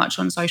all that much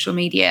on social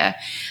media.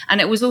 And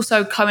it was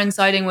also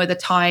coinciding with a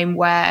time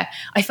where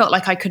I felt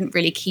like I couldn't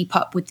really keep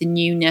up with the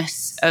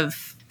newness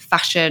of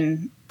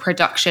fashion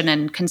production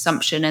and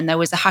consumption. And there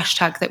was a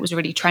hashtag that was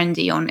really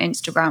trendy on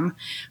Instagram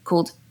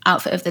called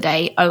Outfit of the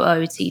Day,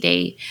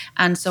 OOTD.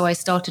 And so I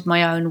started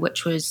my own,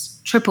 which was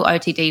triple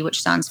OTD,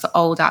 which stands for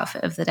Old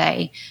Outfit of the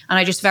Day. And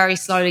I just very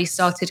slowly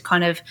started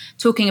kind of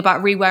talking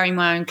about re-wearing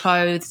my own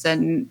clothes.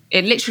 And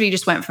it literally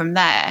just went from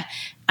there.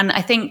 And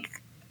I think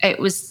it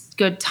was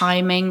good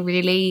timing,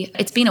 really.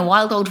 It's been a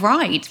wild old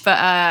ride,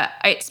 but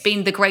it's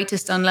been the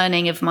greatest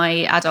unlearning of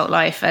my adult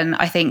life. And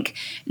I think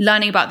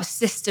learning about the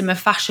system of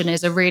fashion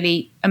is a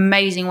really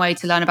amazing way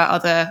to learn about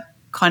other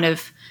kind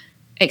of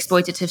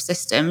exploitative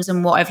systems,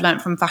 and what I've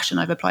learned from fashion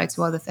I've applied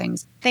to other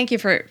things. Thank you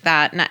for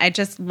that. And I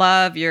just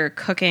love your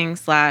cooking /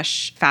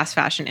 fast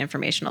fashion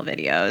informational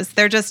videos.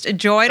 They're just a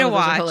joy to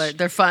watch.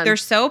 They're fun. They're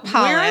so polished.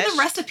 Where are the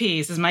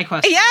recipes is my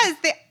question. Yes,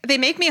 they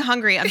make me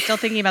hungry. I'm still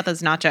thinking about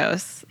those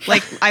nachos.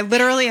 Like I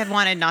literally have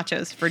wanted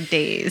nachos for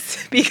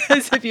days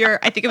because of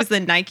I think it was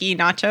the Nike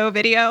nacho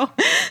video.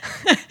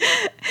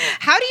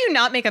 How do you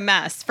not make a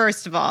mess,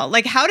 first of all?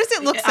 Like how does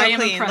it look so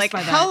clean? Like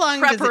how long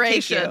does it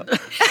take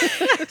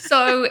you?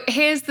 So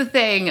here's the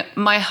thing.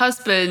 My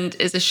husband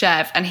is a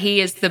chef, and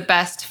he is the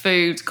best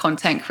food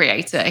content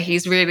creator.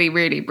 He's really,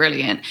 really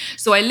brilliant.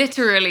 So I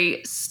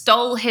literally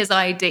stole his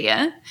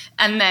idea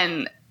and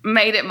then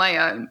made it my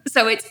own.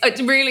 So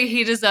it's really,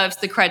 he deserves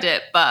the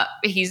credit, but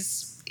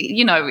he's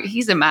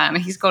a man.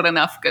 He's got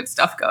enough good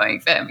stuff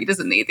going for him. He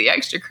doesn't need the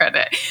extra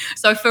credit.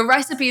 So for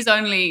recipes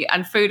only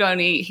and food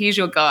only, he's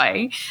your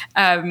guy.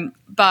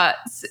 But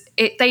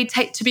they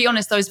take, to be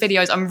honest, those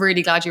videos, I'm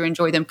really glad you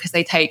enjoy them because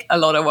they take a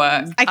lot of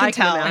work. I can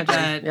tell.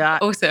 Yeah.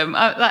 Awesome.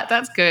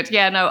 That's good.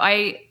 Yeah, no,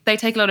 they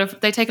take a lot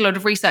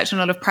of research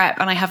and a lot of prep.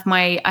 And I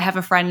have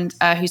a friend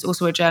who's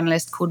also a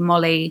journalist called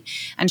Molly,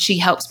 and she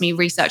helps me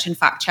research and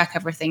fact check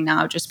everything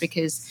now, just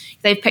because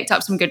they've picked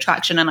up some good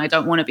traction, and I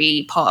don't want to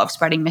be part of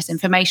spreading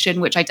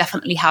misinformation, which I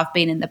definitely have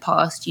been in the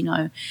past. You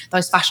know,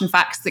 those fashion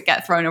facts that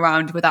get thrown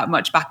around without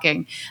much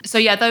backing. So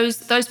yeah, those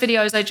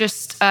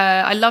videos,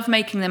 I love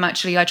making them.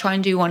 Actually, I try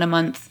and do one a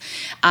month,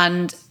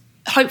 and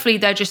hopefully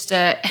they're just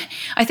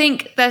I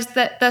think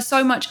there's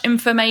so much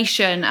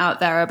information out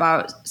there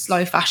about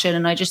slow fashion,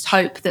 and I just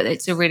hope that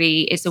it's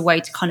a way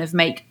to kind of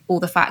make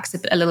all the facts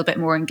a little bit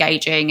more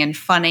engaging and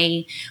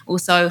funny.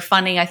 Also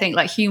funny, I think,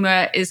 like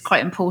humor is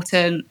quite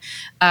important,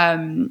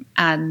 and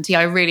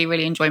yeah, I really,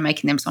 really enjoy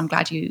making them, so I'm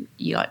glad you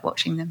like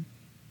watching them.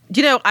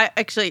 You know, I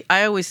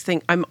always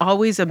think I'm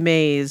always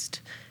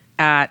amazed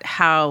at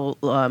how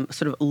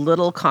sort of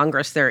little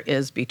congress there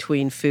is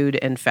between food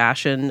and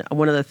fashion.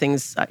 One of the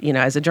things,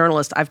 as a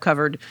journalist, I've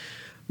covered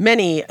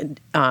many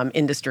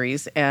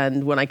industries.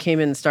 And when I came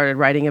in and started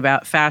writing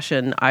about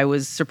fashion, I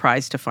was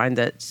surprised to find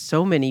that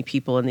so many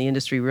people in the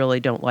industry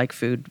really don't like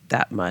food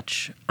that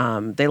much.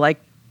 They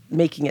like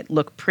making it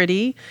look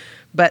pretty,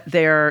 but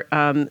they're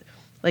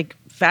like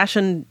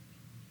fashion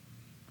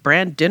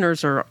brand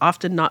dinners are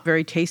often not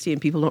very tasty, and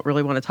people don't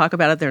really want to talk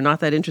about it. They're not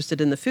that interested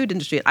in the food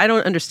industry. I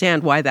don't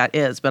understand why that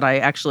is, but I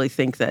actually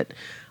think that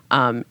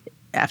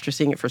after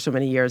seeing it for so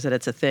many years that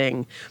it's a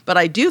thing. But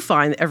I do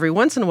find every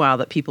once in a while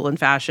that people in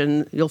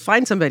fashion, you'll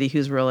find somebody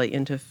who's really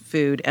into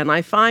food. And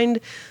I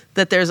find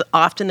that there's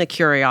often a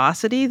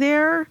curiosity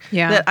there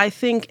that I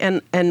think,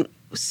 and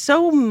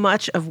so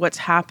much of what's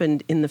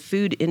happened in the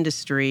food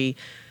industry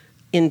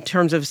in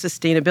terms of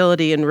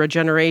sustainability and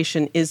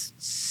regeneration is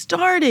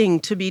starting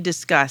to be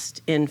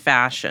discussed in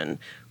fashion.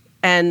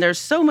 And there's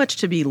so much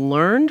to be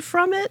learned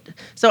from it.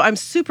 So I'm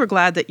super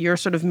glad that you're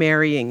sort of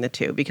marrying the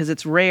two, because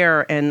it's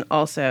rare and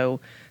also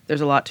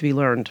there's a lot to be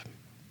learned.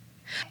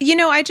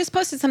 I just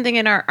posted something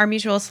in our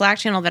mutual Slack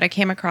channel that I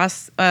came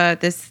across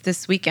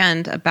this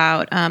weekend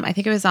about, I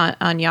think it was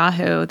on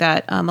Yahoo,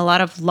 that a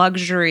lot of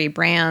luxury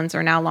brands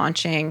are now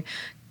launching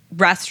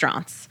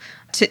restaurants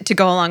to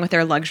go along with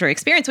their luxury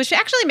experience, which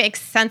actually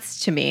makes sense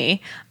to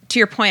me. To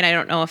your point, I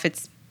don't know if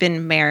it's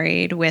been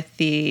married with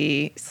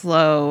the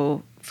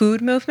slow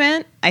food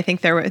movement. I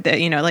think there were,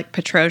 like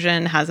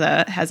Petrosian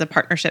has a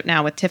partnership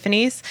now with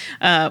Tiffany's,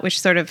 which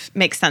sort of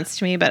makes sense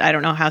to me, but I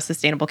don't know how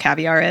sustainable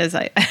caviar is.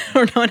 I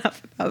don't know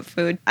enough about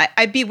food.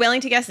 I'd be willing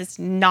to guess it's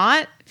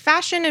not.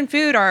 Fashion and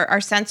food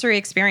are sensory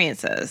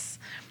experiences.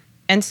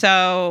 And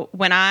so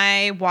when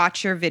I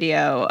watch your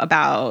video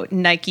about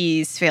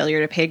Nike's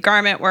failure to pay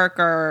garment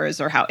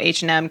workers, or how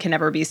H&M can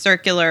never be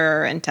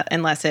circular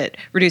unless it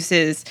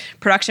reduces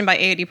production by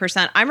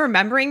 80%, I'm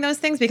remembering those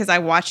things because I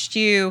watched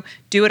you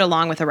do it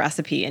along with a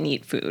recipe and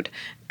eat food.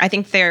 I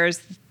think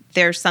there's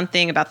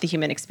something about the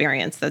human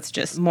experience that's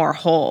just more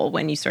whole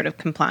when you sort of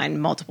combine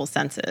multiple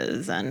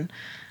senses, and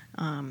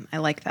I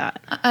like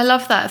that. I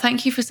love that.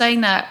 Thank you for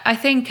saying that. I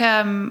think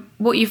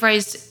what you've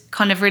raised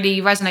kind of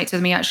really resonates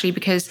with me, actually,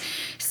 because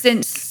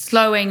since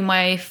slowing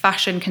my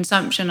fashion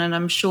consumption, and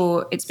I'm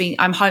sure it's been,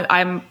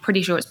 I'm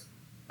pretty sure it's,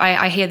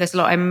 I hear this a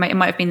lot. It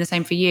might have been the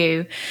same for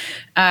you.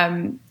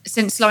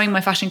 Since slowing my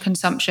fashion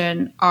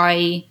consumption,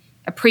 I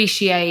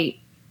appreciate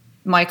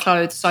my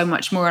clothes so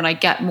much more, and I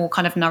get more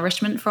kind of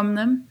nourishment from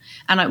them.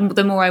 And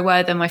the more I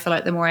wear them, I feel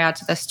like the more I add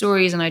to their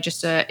stories. And I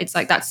just, it's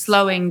like that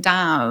slowing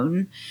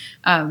down,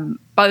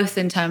 both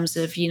in terms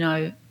of,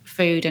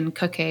 food and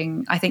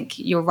cooking. I think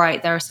you're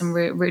right. There are some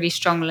really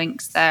strong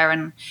links there.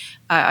 And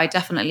I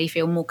definitely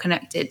feel more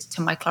connected to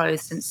my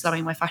clothes since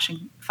slowing my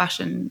fashion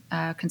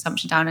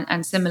consumption down.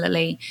 And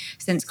similarly,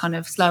 since kind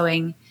of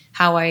slowing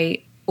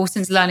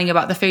since learning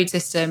about the food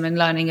system and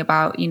learning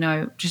about,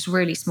 just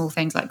really small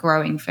things like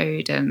growing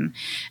food and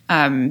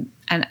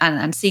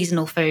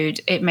seasonal food,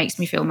 it makes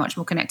me feel much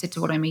more connected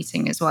to what I'm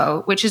eating as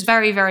well, which is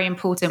very, very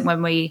important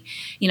when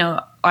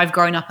I've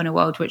grown up in a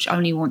world which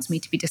only wants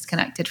me to be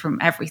disconnected from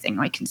everything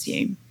I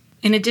consume.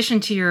 In addition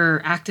to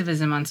your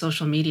activism on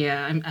social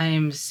media, I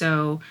am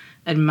so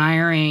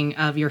admiring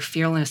of your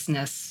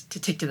fearlessness to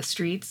take to the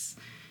streets,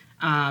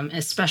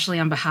 especially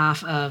on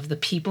behalf of the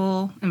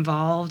people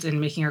involved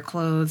in making our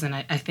clothes. And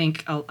I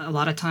think a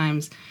lot of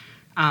times,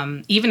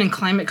 even in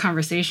climate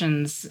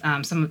conversations,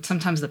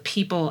 sometimes the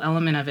people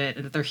element of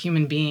it, that they're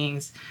human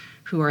beings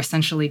who are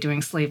essentially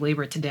doing slave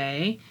labor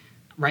today,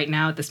 right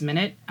now at this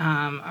minute,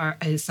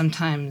 is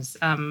sometimes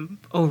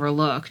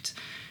overlooked.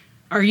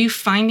 Are you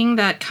finding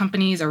that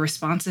companies are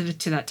responsive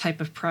to that type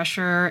of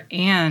pressure?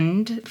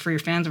 And for your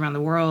fans around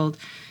the world,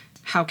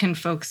 how can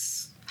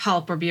folks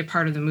help or be a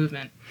part of the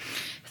movement?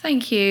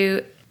 Thank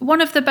you. One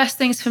of the best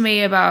things for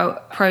me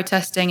about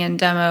protesting and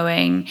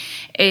demoing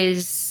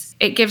is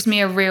it gives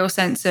me a real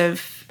sense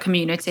of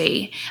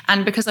community.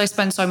 And because I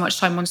spend so much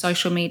time on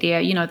social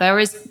media, there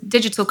is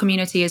digital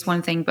community is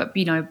one thing, but,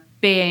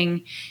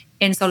 being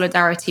in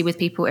solidarity with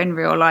people in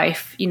real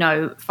life,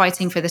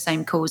 fighting for the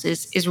same cause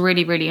is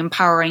really, really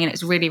empowering, and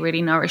it's really,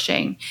 really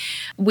nourishing.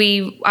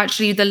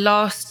 The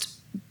last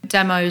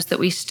demos that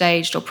we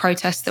staged, or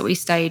protests that we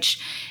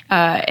staged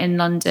in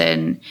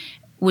London,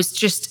 was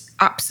just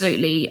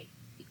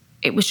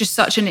it was just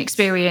such an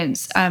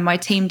experience. I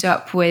teamed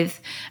up with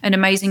an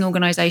amazing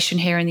organisation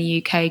here in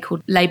the UK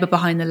called Labour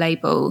Behind the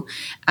Label,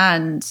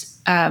 and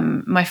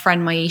my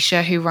friend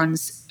Maisha, who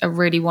runs a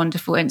really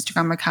wonderful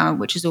Instagram account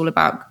which is all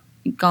about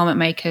garment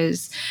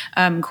makers,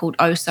 called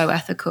Oh So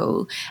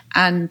Ethical.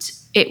 And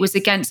it was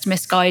against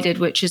Missguided,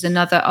 which is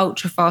another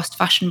ultra fast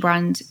fashion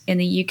brand in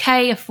the UK,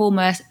 a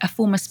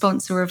former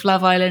sponsor of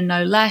Love Island,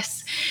 no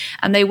less.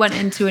 And they went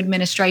into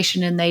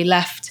administration and they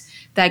left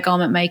their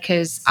garment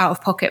makers out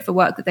of pocket for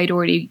work that they'd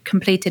already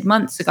completed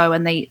months ago.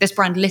 And this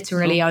brand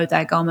literally owed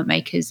their garment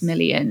makers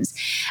millions.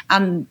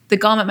 And the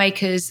garment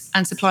makers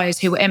and suppliers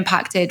who were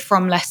impacted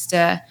from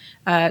Leicester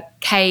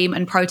came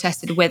and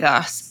protested with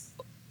us,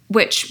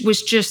 which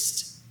was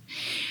just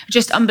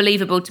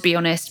unbelievable, to be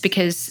honest,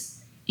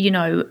 because,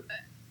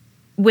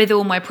 with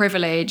all my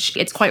privilege,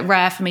 it's quite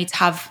rare for me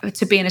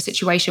to be in a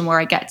situation where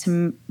I get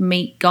to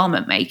meet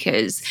garment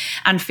makers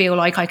and feel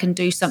like I can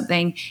do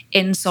something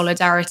in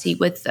solidarity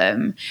with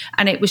them.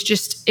 And it was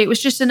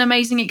just an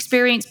amazing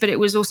experience, but it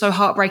was also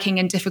heartbreaking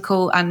and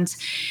difficult and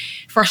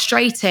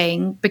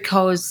frustrating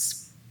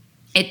because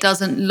it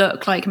doesn't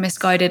look like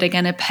Missguided are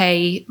going to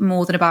pay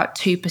more than about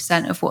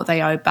 2% of what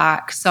they owe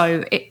back.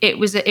 So it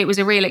was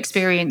a real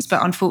experience,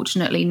 but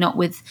unfortunately not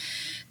with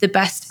the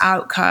best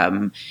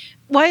outcome.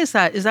 Why is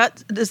that? Is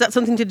that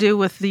something to do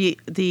with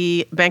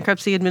the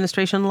bankruptcy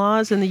administration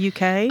laws in the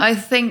UK? I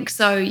think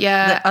so,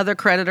 yeah. That other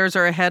creditors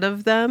are ahead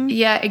of them?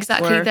 Yeah,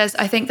 exactly. Or?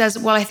 I think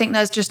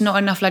there's just not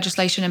enough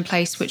legislation in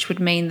place, which would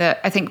mean that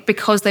I think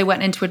because they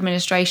went into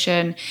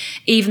administration,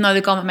 even though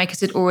the garment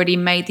makers had already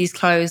made these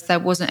clothes,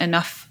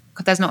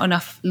 there's not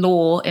enough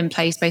law in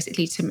place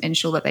basically to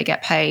ensure that they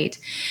get paid.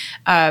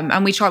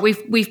 And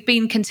we've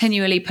been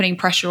continually putting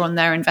pressure on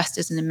their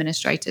investors and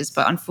administrators,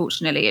 but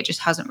unfortunately it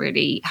just hasn't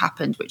really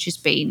happened, which has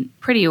been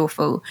pretty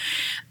awful.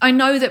 I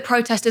know that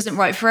protest isn't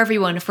right for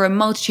everyone for a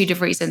multitude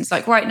of reasons.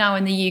 Like right now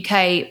in the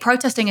UK,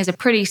 protesting is a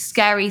pretty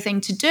scary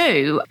thing to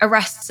do.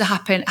 Arrests are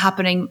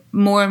happening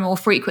more and more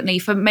frequently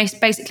for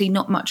basically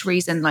not much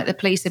reason. Like the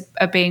police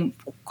are being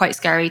quite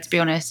scary, to be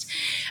honest,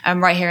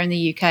 right here in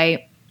the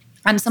UK.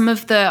 And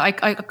I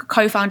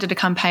co-founded a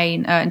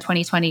campaign in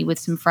 2020 with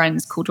some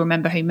friends called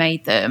Remember Who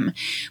Made Them,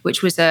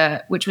 which was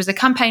a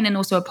campaign and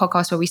also a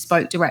podcast where we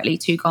spoke directly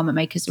to garment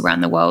makers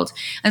around the world.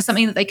 And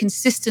something that they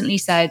consistently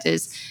said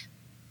is,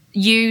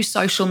 use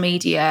social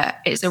media.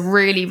 It's a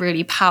really,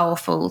 really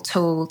powerful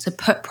tool to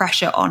put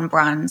pressure on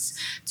brands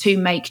to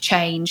make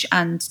change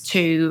and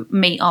to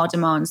meet our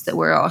demands that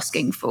we're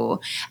asking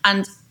for.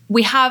 And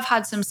we have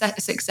had some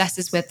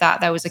successes with that.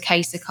 There was a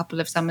case a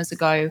couple of summers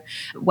ago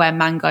where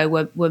Mango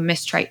were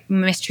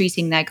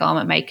mistreating their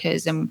garment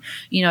makers. And,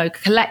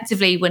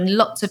 collectively, when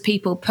lots of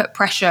people put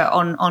pressure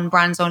on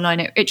brands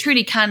online, it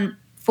truly can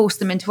force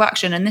them into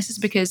action. And this is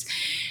because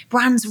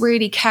brands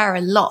really care a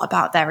lot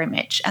about their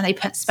image and they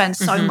spend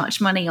so much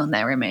money on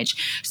their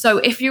image. So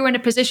if you're in a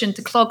position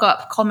to clog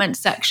up comment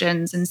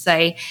sections and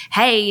say,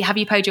 hey, have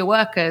you paid your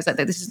workers? Like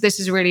this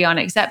is really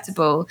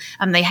unacceptable.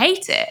 And they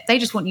hate it. They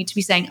just want you to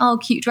be saying, oh,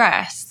 cute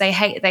dress. They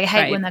hate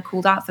right. when they're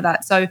called out for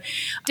that. So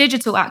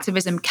digital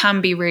activism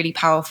can be really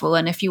powerful.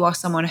 And if you are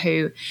someone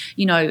who,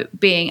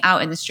 being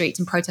out in the streets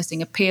and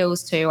protesting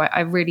appeals to,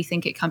 I really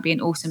think it can be an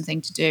awesome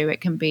thing to do.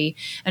 It can be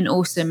an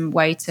awesome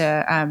way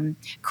to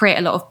create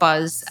a lot of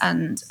buzz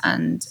and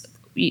kind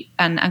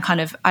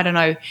of, I don't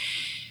know,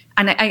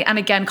 and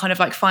again kind of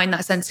like find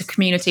that sense of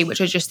community,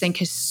 which I just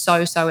think is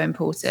so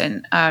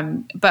important.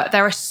 But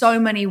there are so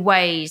many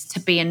ways to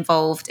be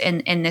involved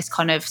in this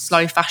kind of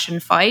slow fashion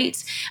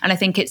fight, and I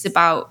think it's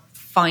about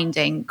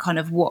finding kind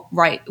of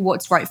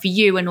what's right for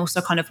you, and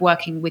also kind of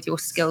working with your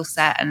skill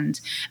set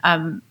and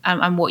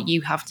what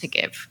you have to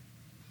give.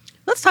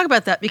 Let's talk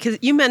about that, because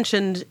you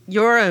mentioned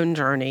your own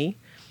journey.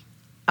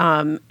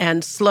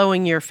 And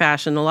slowing your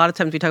fashion. A lot of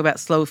times we talk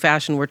about slow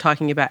fashion, we're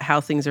talking about how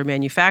things are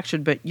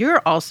manufactured, but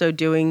you're also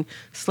doing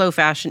slow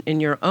fashion in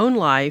your own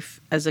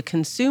life as a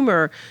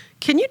consumer.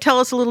 Can you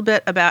tell us a little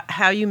bit about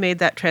how you made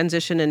that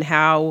transition and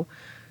how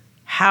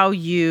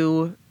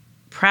you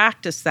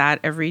practice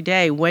that every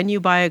day? When you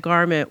buy a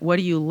garment, what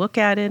do you look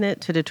at in it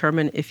to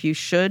determine if you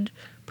should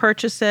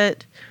purchase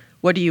it?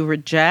 What do you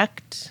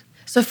reject?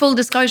 So full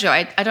disclosure,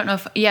 I don't know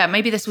if,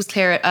 maybe this was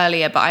clear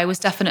earlier, but I was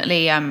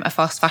definitely a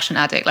fast fashion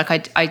addict. Like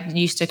I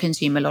used to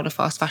consume a lot of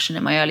fast fashion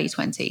in my early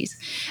 20s.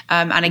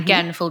 And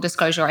again, full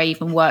disclosure, I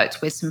even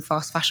worked with some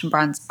fast fashion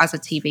brands as a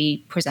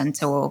TV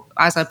presenter or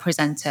as a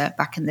presenter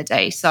back in the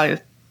day. So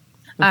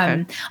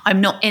I'm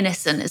not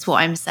innocent is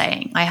what I'm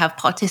saying. I have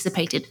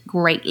participated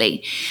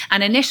greatly.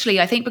 And initially,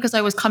 I think because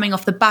I was coming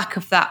off the back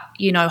of that,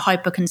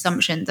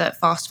 hyper-consumption that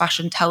fast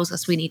fashion tells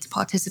us we need to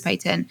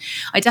participate in,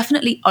 I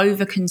definitely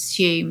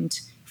over-consumed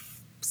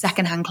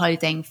secondhand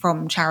clothing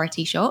from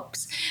charity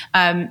shops.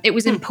 It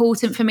was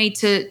important for me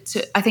to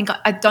I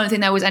don't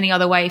think there was any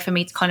other way for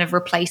me to kind of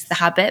replace the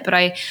habit.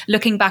 But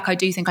looking back, I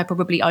do think I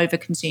probably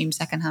over-consumed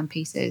secondhand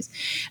pieces.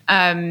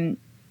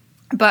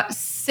 But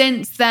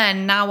since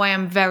then, now I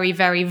am very,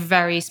 very,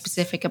 very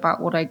specific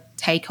about what I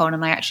take on,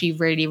 and I actually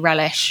really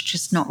relish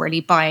just not really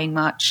buying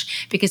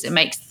much, because it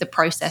makes the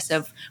process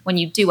of when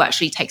you do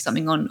actually take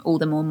something on all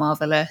the more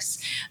marvelous.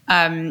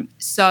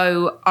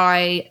 So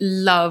I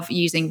love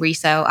using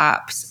resale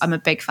apps. I'm a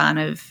big fan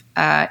of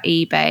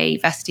eBay,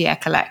 Vestiaire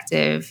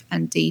Collective,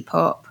 and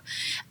Depop,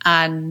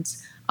 and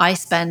I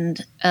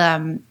spend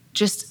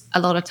just a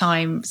lot of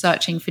time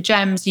searching for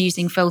gems,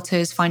 using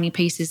filters, finding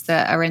pieces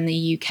that are in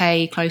the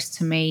UK close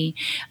to me.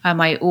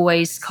 I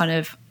always kind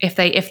of, if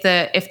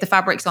the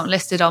fabrics aren't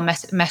listed, I'll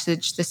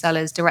message the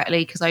sellers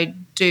directly, because I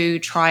do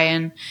try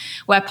and,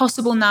 where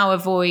possible now,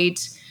 avoid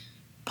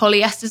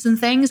polyesters and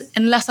things,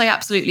 unless I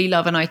absolutely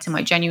love an item.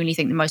 I genuinely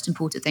think the most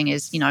important thing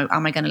is,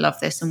 am I going to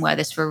love this and wear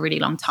this for a really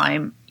long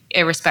time,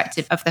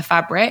 irrespective of the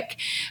fabric?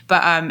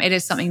 But it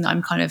is something that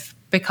I'm kind of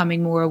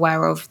becoming more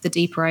aware of the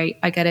deeper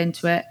I get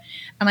into it.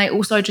 And I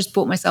also just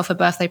bought myself a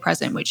birthday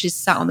present, which is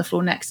sat on the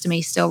floor next to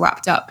me, still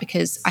wrapped up,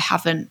 because I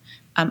haven't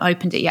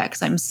opened it yet,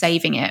 because I'm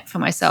saving it for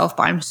myself.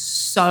 But I'm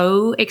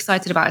so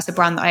excited about it. It's a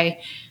brand that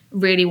I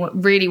really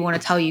want to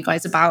tell you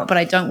guys about, but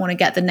I don't want to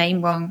get the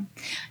name wrong.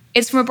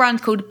 It's from a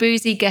brand called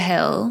Boozy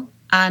Gahil,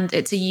 and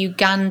it's a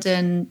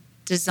Ugandan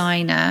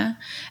designer,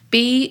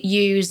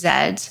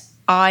 BUZIGAHILL.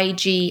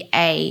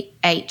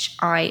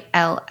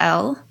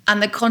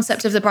 And the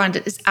concept of the brand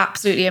is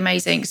absolutely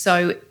amazing.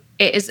 So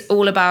it is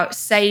all about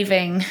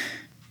saving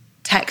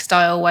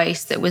textile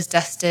waste that was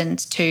destined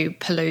to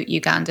pollute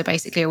Uganda,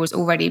 basically, or was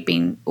already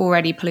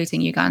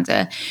polluting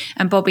Uganda.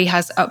 And Bobby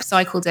has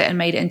upcycled it and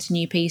made it into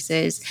new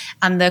pieces.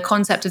 And the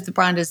concept of the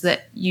brand is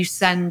that he's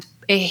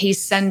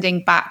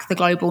sending back the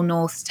global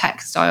north's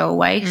textile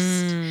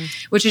waste,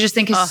 which I just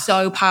think is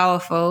so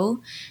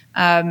powerful.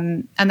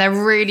 And they're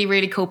really,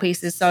 really cool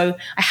pieces. So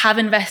I have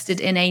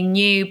invested in a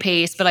new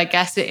piece, but I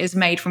guess it is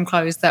made from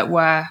clothes that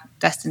were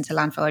destined to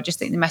landfill. I just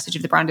think the message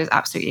of the brand is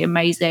absolutely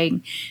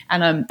amazing.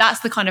 And that's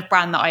the kind of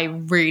brand that I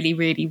really,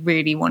 really,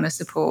 really want to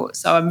support.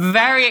 So I'm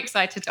very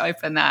excited to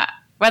open that.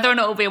 Whether or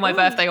not it'll be on my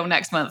birthday or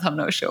next month, I'm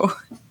not sure.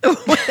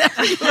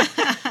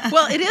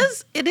 Well, it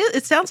is.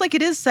 It sounds like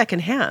it is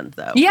secondhand,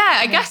 though. Yeah,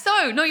 I guess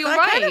so. No, you're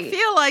right. I kind of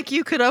feel like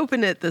you could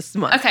open it this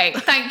month. Okay,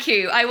 thank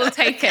you. I will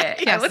take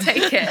it. I will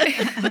take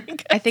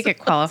it. I think it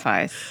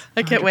qualifies.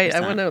 I can't wait.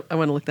 I want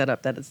to look that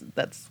up.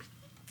 That's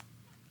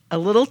a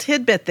little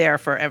tidbit there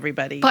for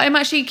everybody. But I'm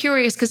actually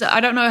curious because I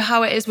don't know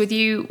how it is with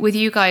you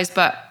guys,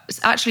 but it's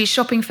actually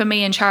shopping for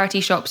me in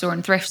charity shops or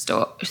in thrift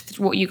store,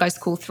 what you guys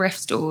call thrift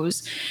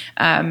stores.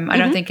 I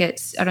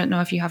don't know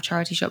if you have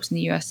charity shops in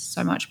the US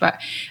so much, but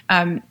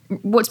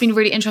what's been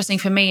really interesting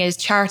for me is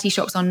charity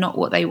shops are not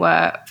what they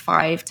were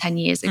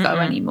 5-10 years ago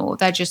anymore.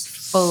 They're just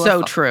full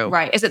so true.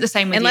 Right. Is it the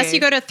same with Unless you?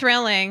 you go to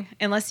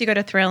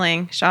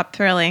Thrilling, shop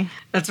Thrilling.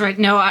 That's right.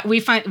 No,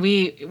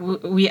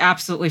 we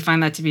absolutely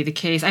find that to be the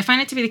case. I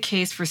find it to be the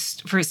case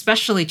for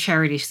especially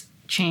charity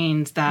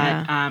chains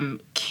that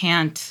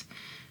can't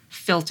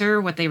filter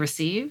what they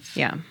receive.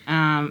 Yeah.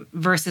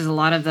 Versus a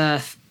lot of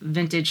the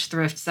vintage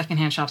thrift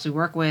secondhand shops we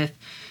work with,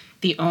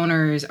 the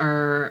owners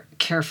are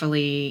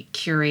carefully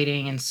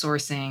curating and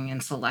sourcing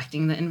and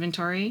selecting the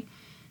inventory.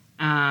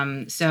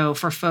 So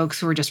for folks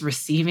who are just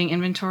receiving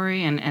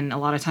inventory, and a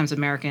lot of times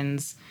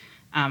Americans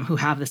who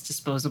have this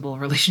disposable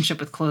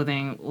relationship with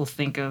clothing will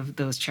think of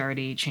those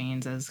charity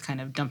chains as kind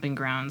of dumping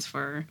grounds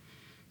for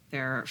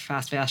their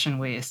fast fashion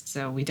waste.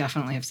 So we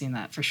definitely have seen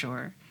that for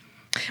sure.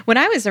 When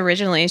I was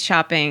originally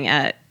shopping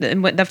at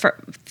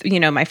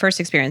my first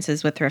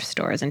experiences with thrift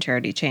stores and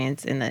charity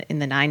chains in the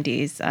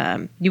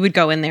 90s, you would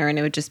go in there and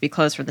it would just be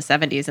clothes from the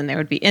 70s and they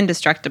would be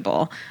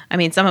indestructible. I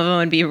mean, some of them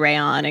would be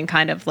rayon and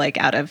kind of like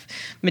out of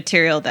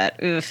material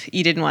that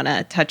you didn't want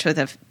to touch with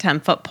a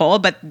 10-foot pole,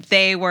 but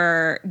they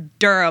were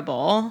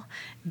durable.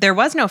 There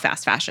was no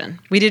fast fashion.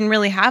 We didn't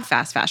really have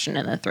fast fashion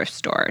in the thrift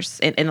stores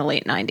in the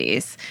late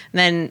 90s. And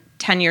then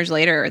 10 years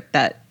later,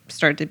 that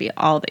started to be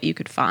all that you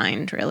could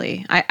find,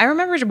 really. I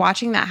remember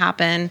watching that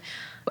happen.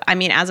 I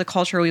mean, as a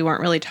culture, we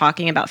weren't really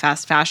talking about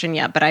fast fashion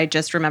yet, but I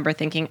just remember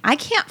thinking, I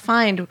can't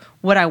find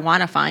what I want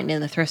to find in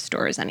the thrift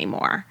stores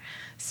anymore.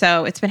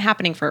 So it's been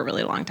happening for a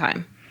really long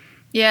time.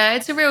 Yeah,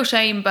 it's a real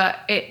shame, but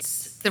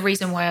it's the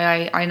reason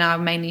why I now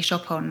mainly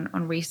shop on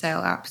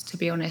resale apps, to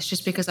be honest,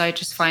 just because I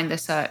just find the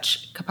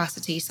search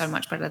capacity so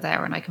much better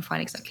there and I can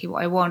find exactly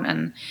what I want.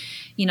 And,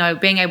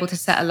 being able to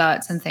set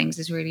alerts and things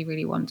is really,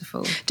 really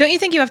wonderful. Don't you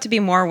think you have to be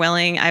more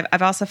willing?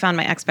 I've also found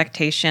my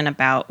expectation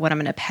about what I'm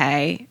going to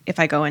pay if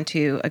I go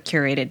into a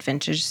curated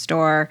vintage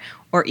store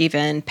or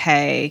even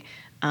pay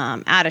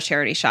at a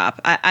charity shop.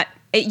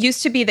 It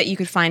used to be that you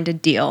could find a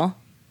deal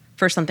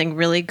for something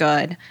really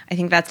good. I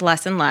think that's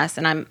less and less,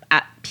 and I'm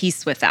at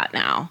peace with that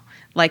now.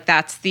 Like,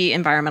 that's the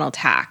environmental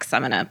tax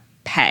I'm going to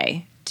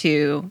pay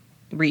to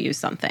reuse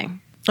something.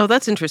 Oh,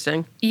 that's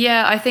interesting.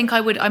 Yeah, I think I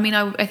would. I mean,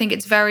 I think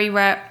it's very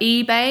rare.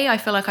 eBay, I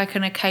feel like I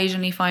can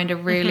occasionally find a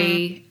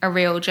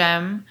real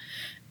gem.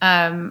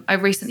 I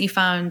recently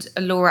found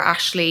a Laura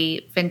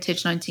Ashley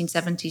vintage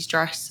 1970s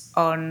dress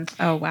on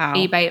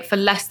eBay for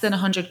less than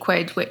 100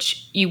 quid,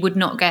 which you would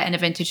not get in a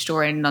vintage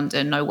store in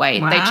London. No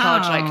way. Wow. They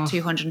charge like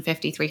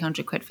 250,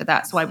 300 quid for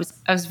that. So I was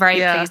very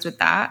pleased with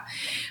that.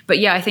 But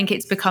yeah, I think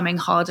it's becoming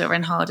harder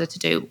and harder to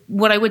do.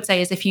 What I would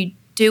say is if you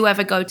do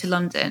ever go to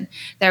London,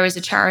 there is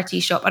a charity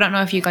shop. I don't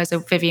know if you guys are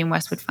Vivienne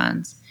Westwood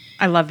fans.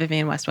 I love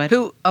Vivienne Westwood.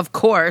 Who, of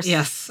course.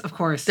 Yes, of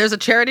course. There's a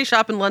charity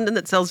shop in London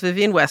that sells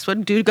Vivienne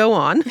Westwood. Do go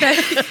on.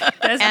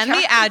 And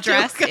the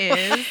address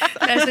is...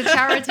 There's a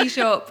charity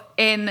shop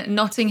in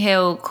Notting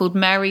Hill called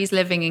Mary's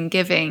Living and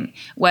Giving,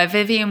 where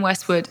Vivienne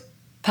Westwood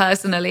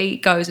personally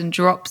goes and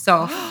drops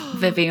off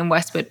Vivienne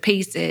Westwood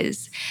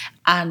pieces,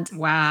 and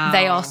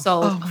they are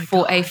sold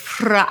for a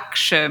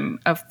fraction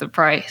of the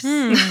price.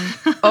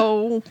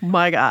 Oh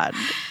my God.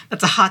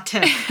 That's a hot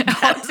tip.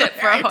 Hot tip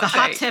for a It's a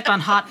hot tip on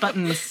hot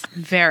buttons.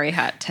 Very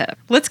hot tip.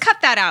 Let's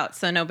cut that out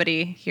so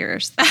nobody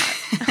hears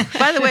that.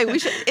 By the way,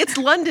 it's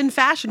London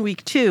Fashion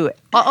Week too.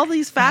 All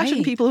these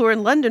fashion people who are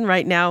in London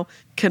right now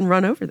can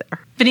run over there.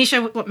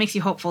 Venetia, what makes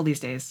you hopeful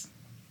these days?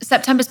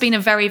 September's been a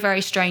very,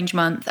 very strange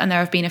month, and there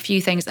have been a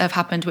few things that have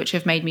happened which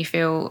have made me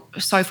feel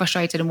so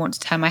frustrated and want to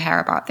tear my hair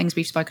about, things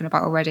we've spoken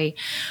about already.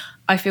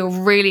 I feel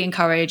really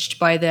encouraged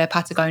by the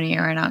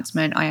Patagonia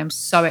announcement. I am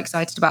so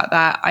excited about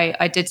that.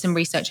 I did some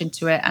research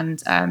into it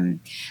and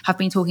have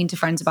been talking to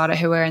friends about it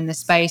who are in the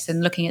space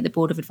and looking at the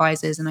board of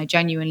advisors. And I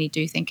genuinely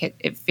do think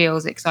it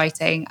feels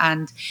exciting,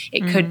 and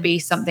it could be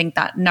something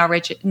that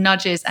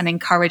nudges and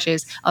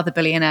encourages other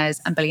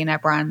billionaires and billionaire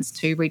brands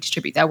to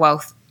redistribute their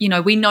wealth. You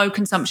know, we know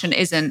consumption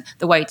isn't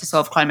the way to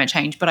solve climate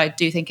change, but I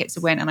do think it's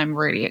a win, and I'm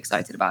really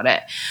excited about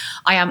it.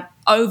 I am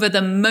over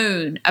the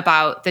moon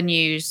about the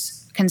news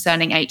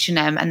concerning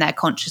H&M and their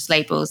conscious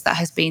labels. That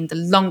has been the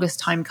longest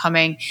time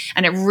coming,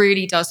 and it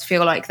really does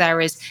feel like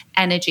there is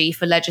energy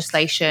for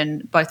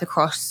legislation both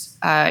across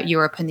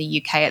Europe and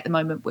the UK at the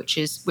moment, which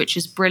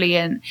is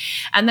brilliant.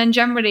 And then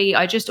generally,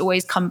 I just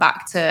always come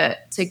back to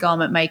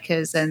garment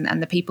makers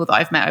and the people that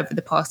I've met over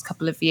the past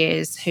couple of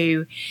years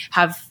who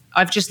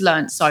I've just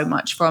learned so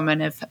much from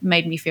and have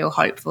made me feel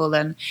hopeful.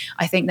 And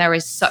I think there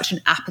is such an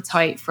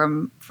appetite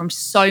from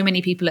so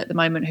many people at the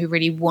moment who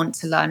really want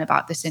to learn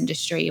about this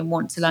industry and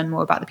want to learn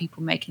more about the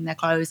people making their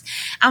clothes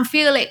and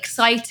feel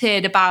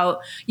excited about,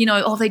 you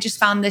know, oh, they just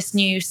found this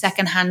new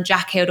secondhand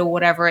jacket or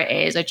whatever it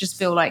is. I just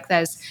feel like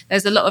there's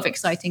a lot of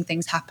exciting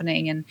things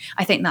happening. And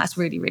I think that's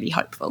really, really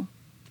hopeful.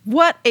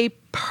 What a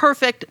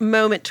perfect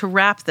moment to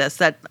wrap this,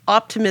 that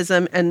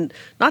optimism, and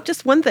not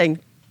just one thing,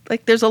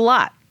 like there's a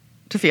lot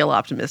to feel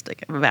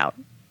optimistic about.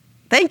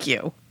 Thank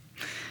you.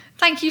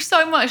 Thank you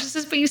so much. This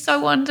has been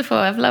so wonderful.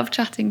 I've loved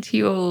chatting to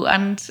you all.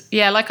 And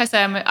yeah, like I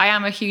say, I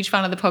am a huge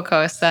fan of the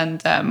podcast,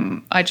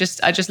 and I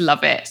just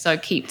love it. So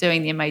keep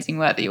doing the amazing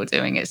work that you're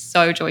doing. It's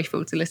so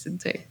joyful to listen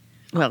to.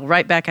 Well,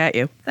 right back at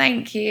you.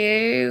 Thank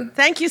you.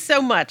 Thank you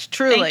so much,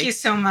 truly. Thank you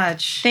so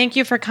much. Thank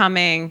you for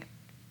coming.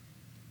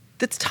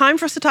 It's time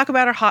for us to talk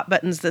about our hot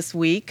buttons this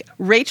week.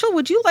 Rachel,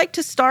 would you like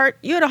to start?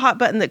 You had a hot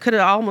button that could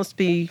almost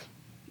be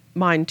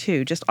mine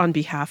too, just on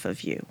behalf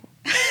of you.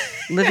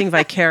 Living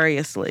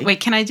vicariously. Wait,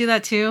 can I do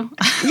that too?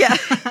 Yeah.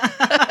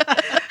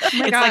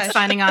 It's like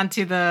signing on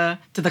to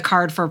the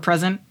card for a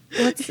present.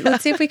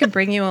 Let's see if we can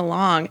bring you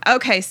along.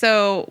 Okay,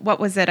 so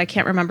what was it? I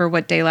can't remember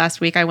what day last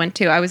week I went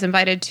to. I was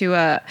invited to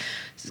a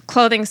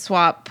clothing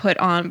swap put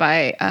on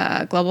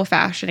by Global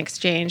Fashion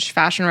Exchange,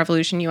 Fashion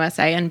Revolution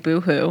USA, and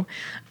Boohoo.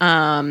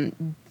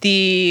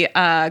 The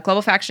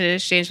Global Fashion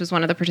Exchange was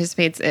one of the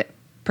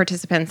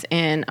participants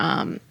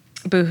in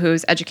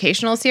Boohoo's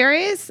educational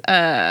series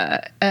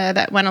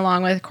that went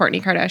along with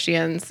Kourtney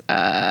Kardashian's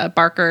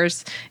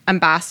Barker's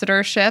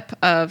ambassadorship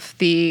of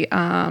the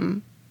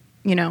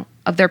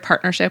of their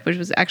partnership, which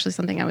was actually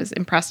something I was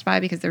impressed by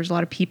because there's a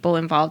lot of people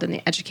involved in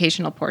the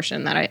educational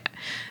portion that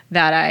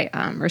I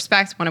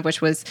respect. One of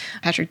which was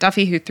Patrick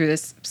Duffy, who threw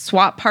this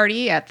swap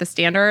party at the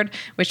Standard,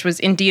 which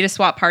was indeed a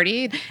swap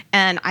party.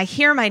 And I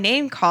hear my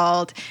name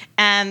called,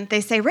 and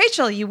they say,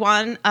 "Rachel, you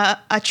won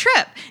a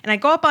trip." And I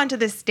go up onto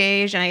this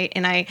stage,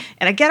 and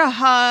I get a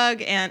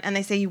hug, and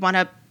they say, "You won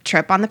a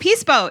trip on the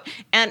Peace Boat."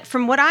 And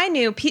from what I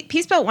knew,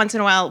 Peace Boat once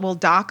in a while will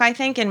dock, I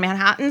think, in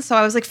Manhattan. So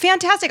I was like,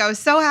 fantastic. I was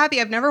so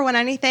happy. I've never won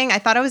anything. I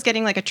thought I was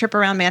getting like a trip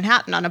around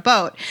Manhattan on a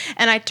boat.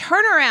 And I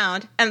turn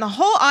around and the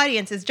whole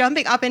audience is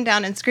jumping up and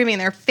down and screaming.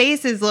 Their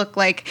faces look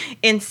like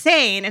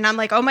insane. And I'm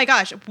like, oh my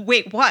gosh,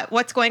 wait, what?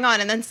 What's going on?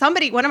 And then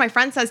one of my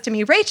friends says to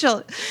me,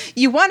 "Rachel,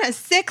 you won a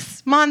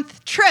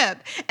 6-month trip."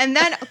 And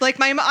then like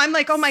I'm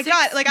like, oh my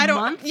God, like I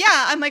don't, months?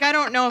 yeah. I'm like, I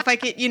don't know if I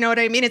could, you know what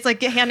I mean? It's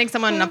like handing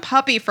someone a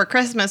puppy for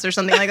Christmas or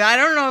something like that. I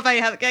don't know if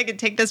I could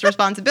take this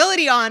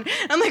responsibility on.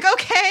 I'm like,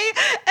 okay.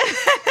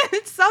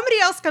 And somebody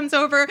else comes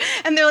over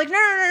and they're like,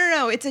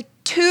 no. It's a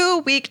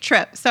 2-week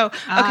trip. So,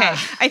 okay.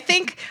 I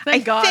think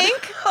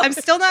I'm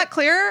still not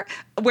clear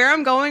where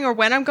I'm going or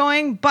when I'm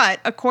going, but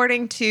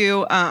according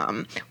to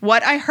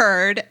what I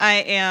heard,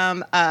 I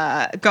am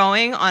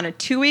going on a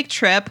 2-week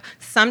trip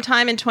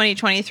sometime in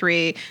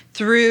 2023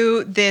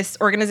 through this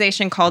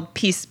organization called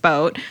Peace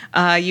Boat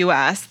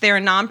US. They're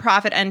a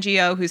nonprofit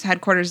NGO whose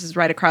headquarters is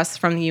right across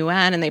from the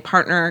UN, and they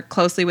partner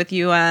closely with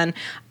UN.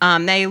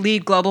 They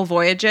lead global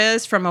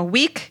voyages from a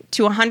week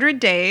to 100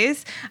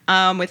 days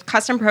with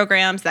custom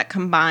programs that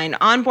combine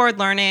onboard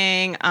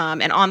learning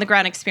and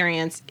on-the-ground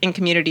experience in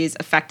communities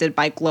affected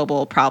by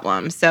global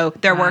problems. So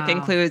their work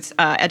includes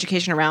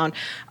education around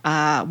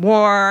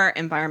war,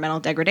 environmental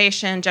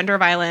degradation, gender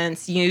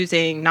violence,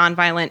 using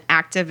nonviolent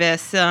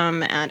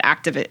activism and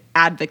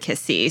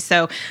advocacy.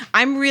 So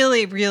I'm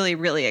really, really,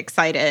 really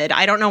excited.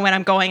 I don't know when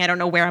I'm going. I don't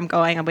know where I'm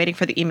going. I'm waiting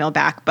for the email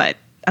back, but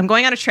I'm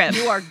going on a trip.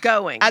 You are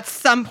going. At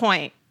some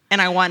point.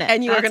 And I want it.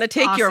 And you are going to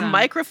take your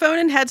microphone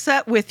and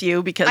headset with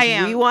you because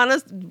we want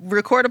to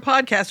record a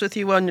podcast with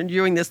you when you're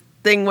doing this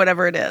thing,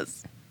 whatever it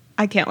is.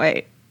 I can't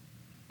wait.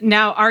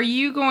 Now, are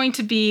you going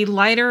to be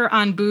lighter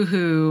on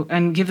Boohoo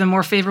and give them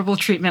more favorable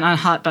treatment on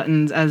hot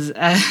buttons?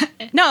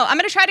 No, I'm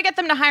going to try to get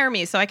them to hire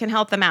me so I can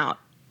help them out.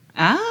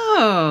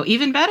 Oh,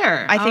 even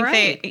better. I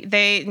think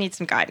they need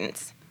some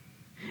guidance.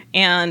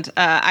 And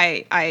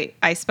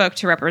I spoke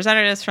to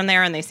representatives from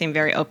there, and they seem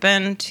very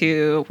open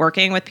to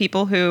working with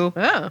people who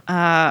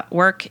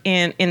work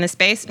in the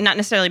space. Not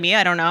necessarily me,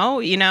 I don't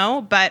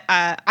know, but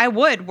I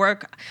would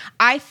work.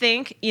 I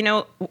think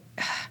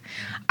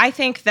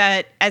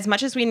that as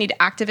much as we need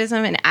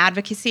activism and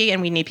advocacy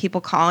and we need people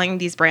calling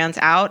these brands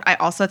out, I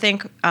also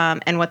think,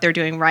 and what they're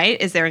doing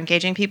right, is they're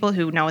engaging people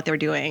who know what they're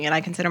doing. And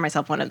I consider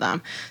myself one of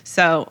them.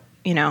 So,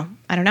 I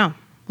don't know.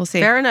 We'll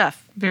see. Fair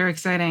enough. Very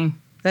exciting.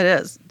 That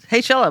is. Hey,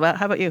 Shella,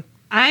 how about you?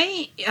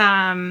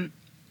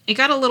 It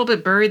got a little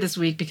bit buried this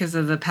week because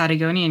of the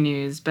Patagonia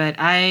news, but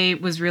I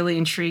was really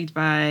intrigued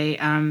by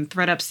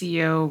ThreadUp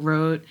CEO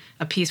wrote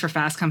a piece for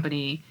Fast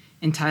Company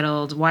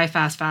entitled "Why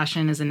Fast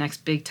Fashion is the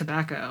Next Big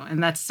Tobacco,"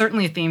 and that's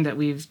certainly a theme that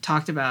we've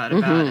talked about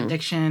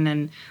addiction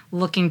and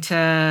looking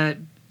to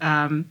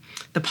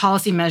the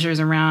policy measures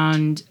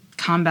around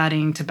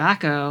combating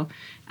tobacco.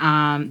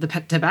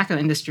 The tobacco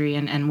industry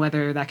and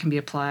whether that can be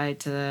applied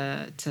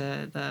to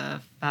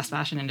the fast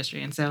fashion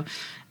industry. And so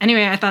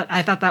anyway, I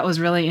thought that was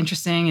really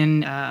interesting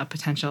and a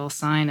potential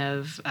sign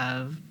of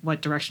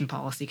what direction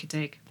policy could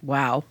take.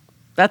 Wow.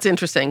 That's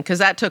interesting because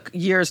that took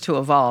years to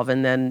evolve,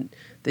 and then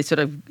they sort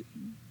of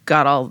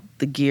got all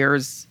the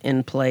gears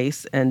in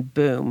place and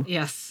boom.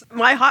 Yes.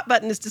 My hot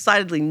button is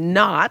decidedly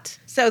not.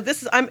 So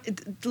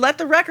let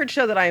the record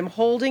show that I am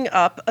holding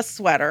up a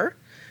sweater.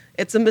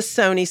 It's a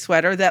Missoni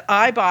sweater that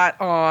I bought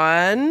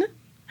on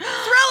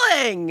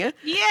Thrilling. Yeah.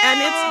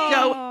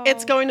 And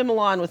it's going to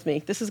Milan with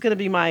me. This is going to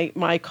be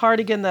my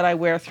cardigan that I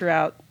wear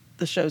throughout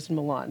the shows in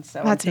Milan.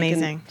 So that's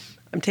amazing.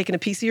 I'm taking a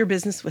piece of your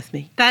business with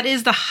me. That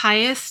is the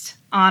highest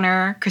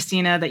honor,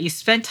 Christina, that you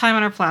spent time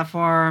on our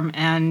platform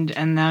and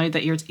now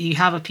that you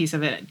have a piece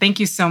of it. Thank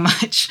you so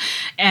much.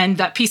 And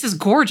that piece is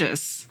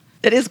gorgeous.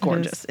 It is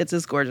gorgeous. It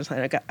is gorgeous.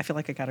 I feel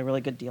like I got a really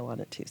good deal on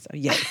it too. So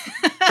yay.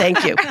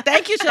 Thank you.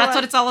 Thank you, Shella. That's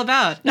what it's all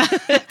about.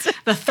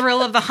 The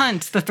thrill of the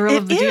hunt, the thrill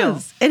of the deal.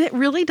 And it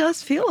really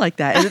does feel like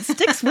that. And it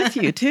sticks with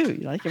you too.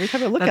 Like every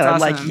time I look at it, I'm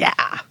like,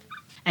 yeah.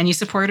 And you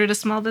supported a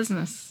small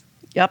business.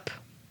 Yep.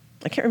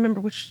 I can't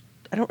remember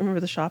I don't remember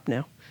the shop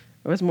now.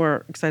 I was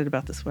more excited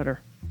about the sweater.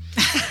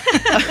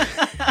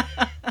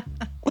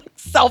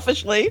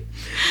 Selfishly.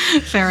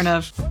 Fair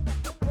enough.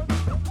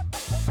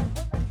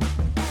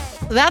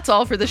 That's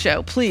all for the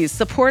show. Please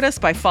support us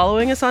by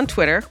following us on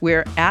Twitter.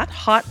 We're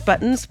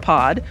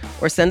 @HotButtonsPod,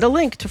 or send a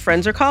link to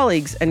friends or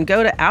colleagues and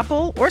go to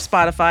Apple or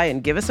Spotify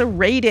and give us a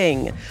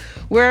rating.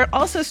 We're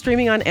also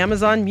streaming on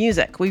Amazon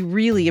Music. We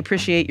really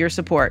appreciate your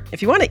support.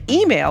 If you want to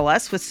email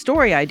us with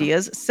story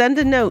ideas, send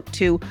a note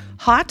to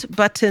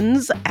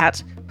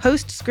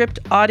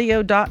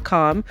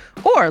hotbuttons@postscriptaudio.com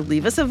or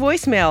leave us a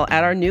voicemail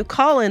at our new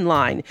call-in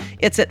line.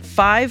 It's at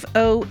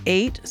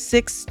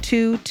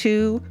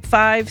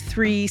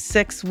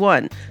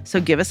 508-622-5361. So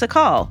give us a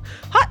call.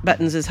 Hot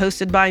Buttons is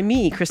hosted by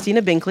me,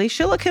 Christina Binkley,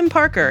 Sheila Kim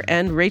Parker,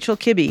 and Rachel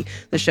Kibbe.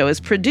 The show is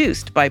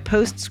produced by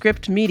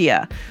Postscript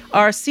Media.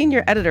 Our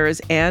senior editor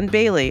is Ann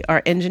Bailey.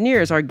 Our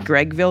engineers are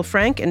Greg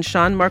Villefranc and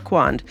Sean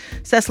Marquand.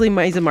 Cecily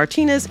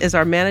Meza-Martinez is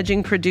our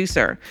managing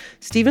producer.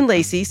 Stephen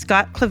Lacey,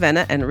 Scott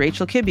Clavenna, and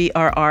Rachel Kibbe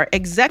are our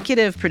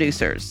executive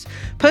producers.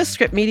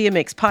 Postscript Media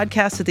makes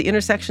podcasts at the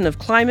intersection of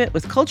climate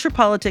with culture,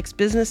 politics,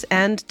 business,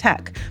 and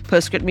tech.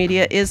 Postscript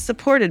Media is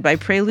supported by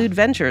Prelude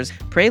Ventures.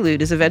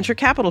 Prelude is a venture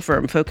capital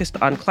firm focused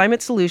on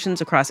climate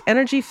solutions across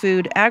energy,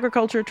 food,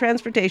 agriculture,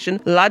 transportation,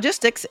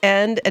 logistics,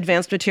 and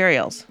advanced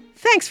materials.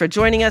 Thanks for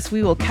joining us.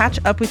 We will catch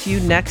up with you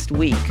next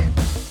week.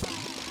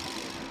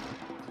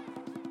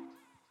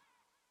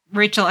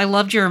 Rachel, I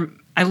loved your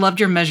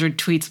measured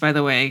tweets, by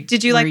the way.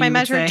 Did you like my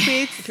measured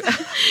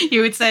tweets?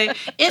 You would say,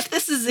 if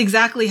this is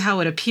exactly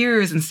how it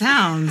appears and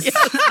sounds,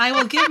 I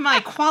will give my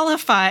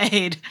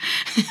qualified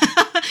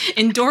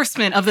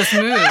endorsement of this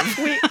move.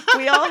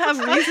 We all have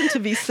reason to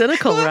be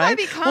cynical, Who right? have I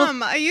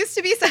become? I used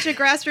to be such a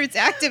grassroots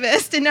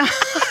activist, and now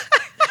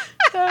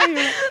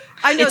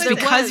I know it's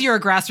because you're a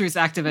grassroots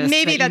activist.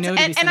 maybe that that's you know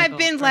to be and I've cynical,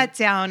 been right? let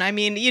down. I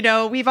mean,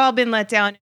 we've all been let down.